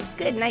 Potty Mouth.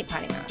 Good night,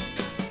 Potty Mouth.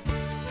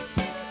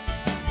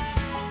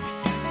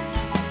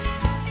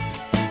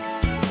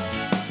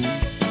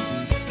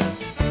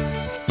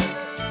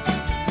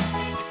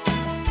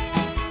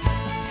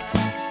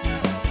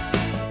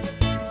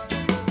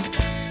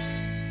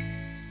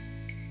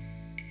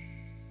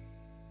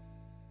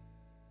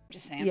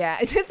 Just saying. Yeah,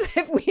 it's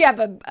if we have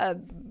a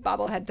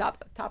bobblehead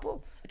topplehead.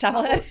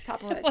 Topplehead?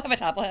 Topplehead. We'll have a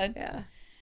topplehead. Yeah.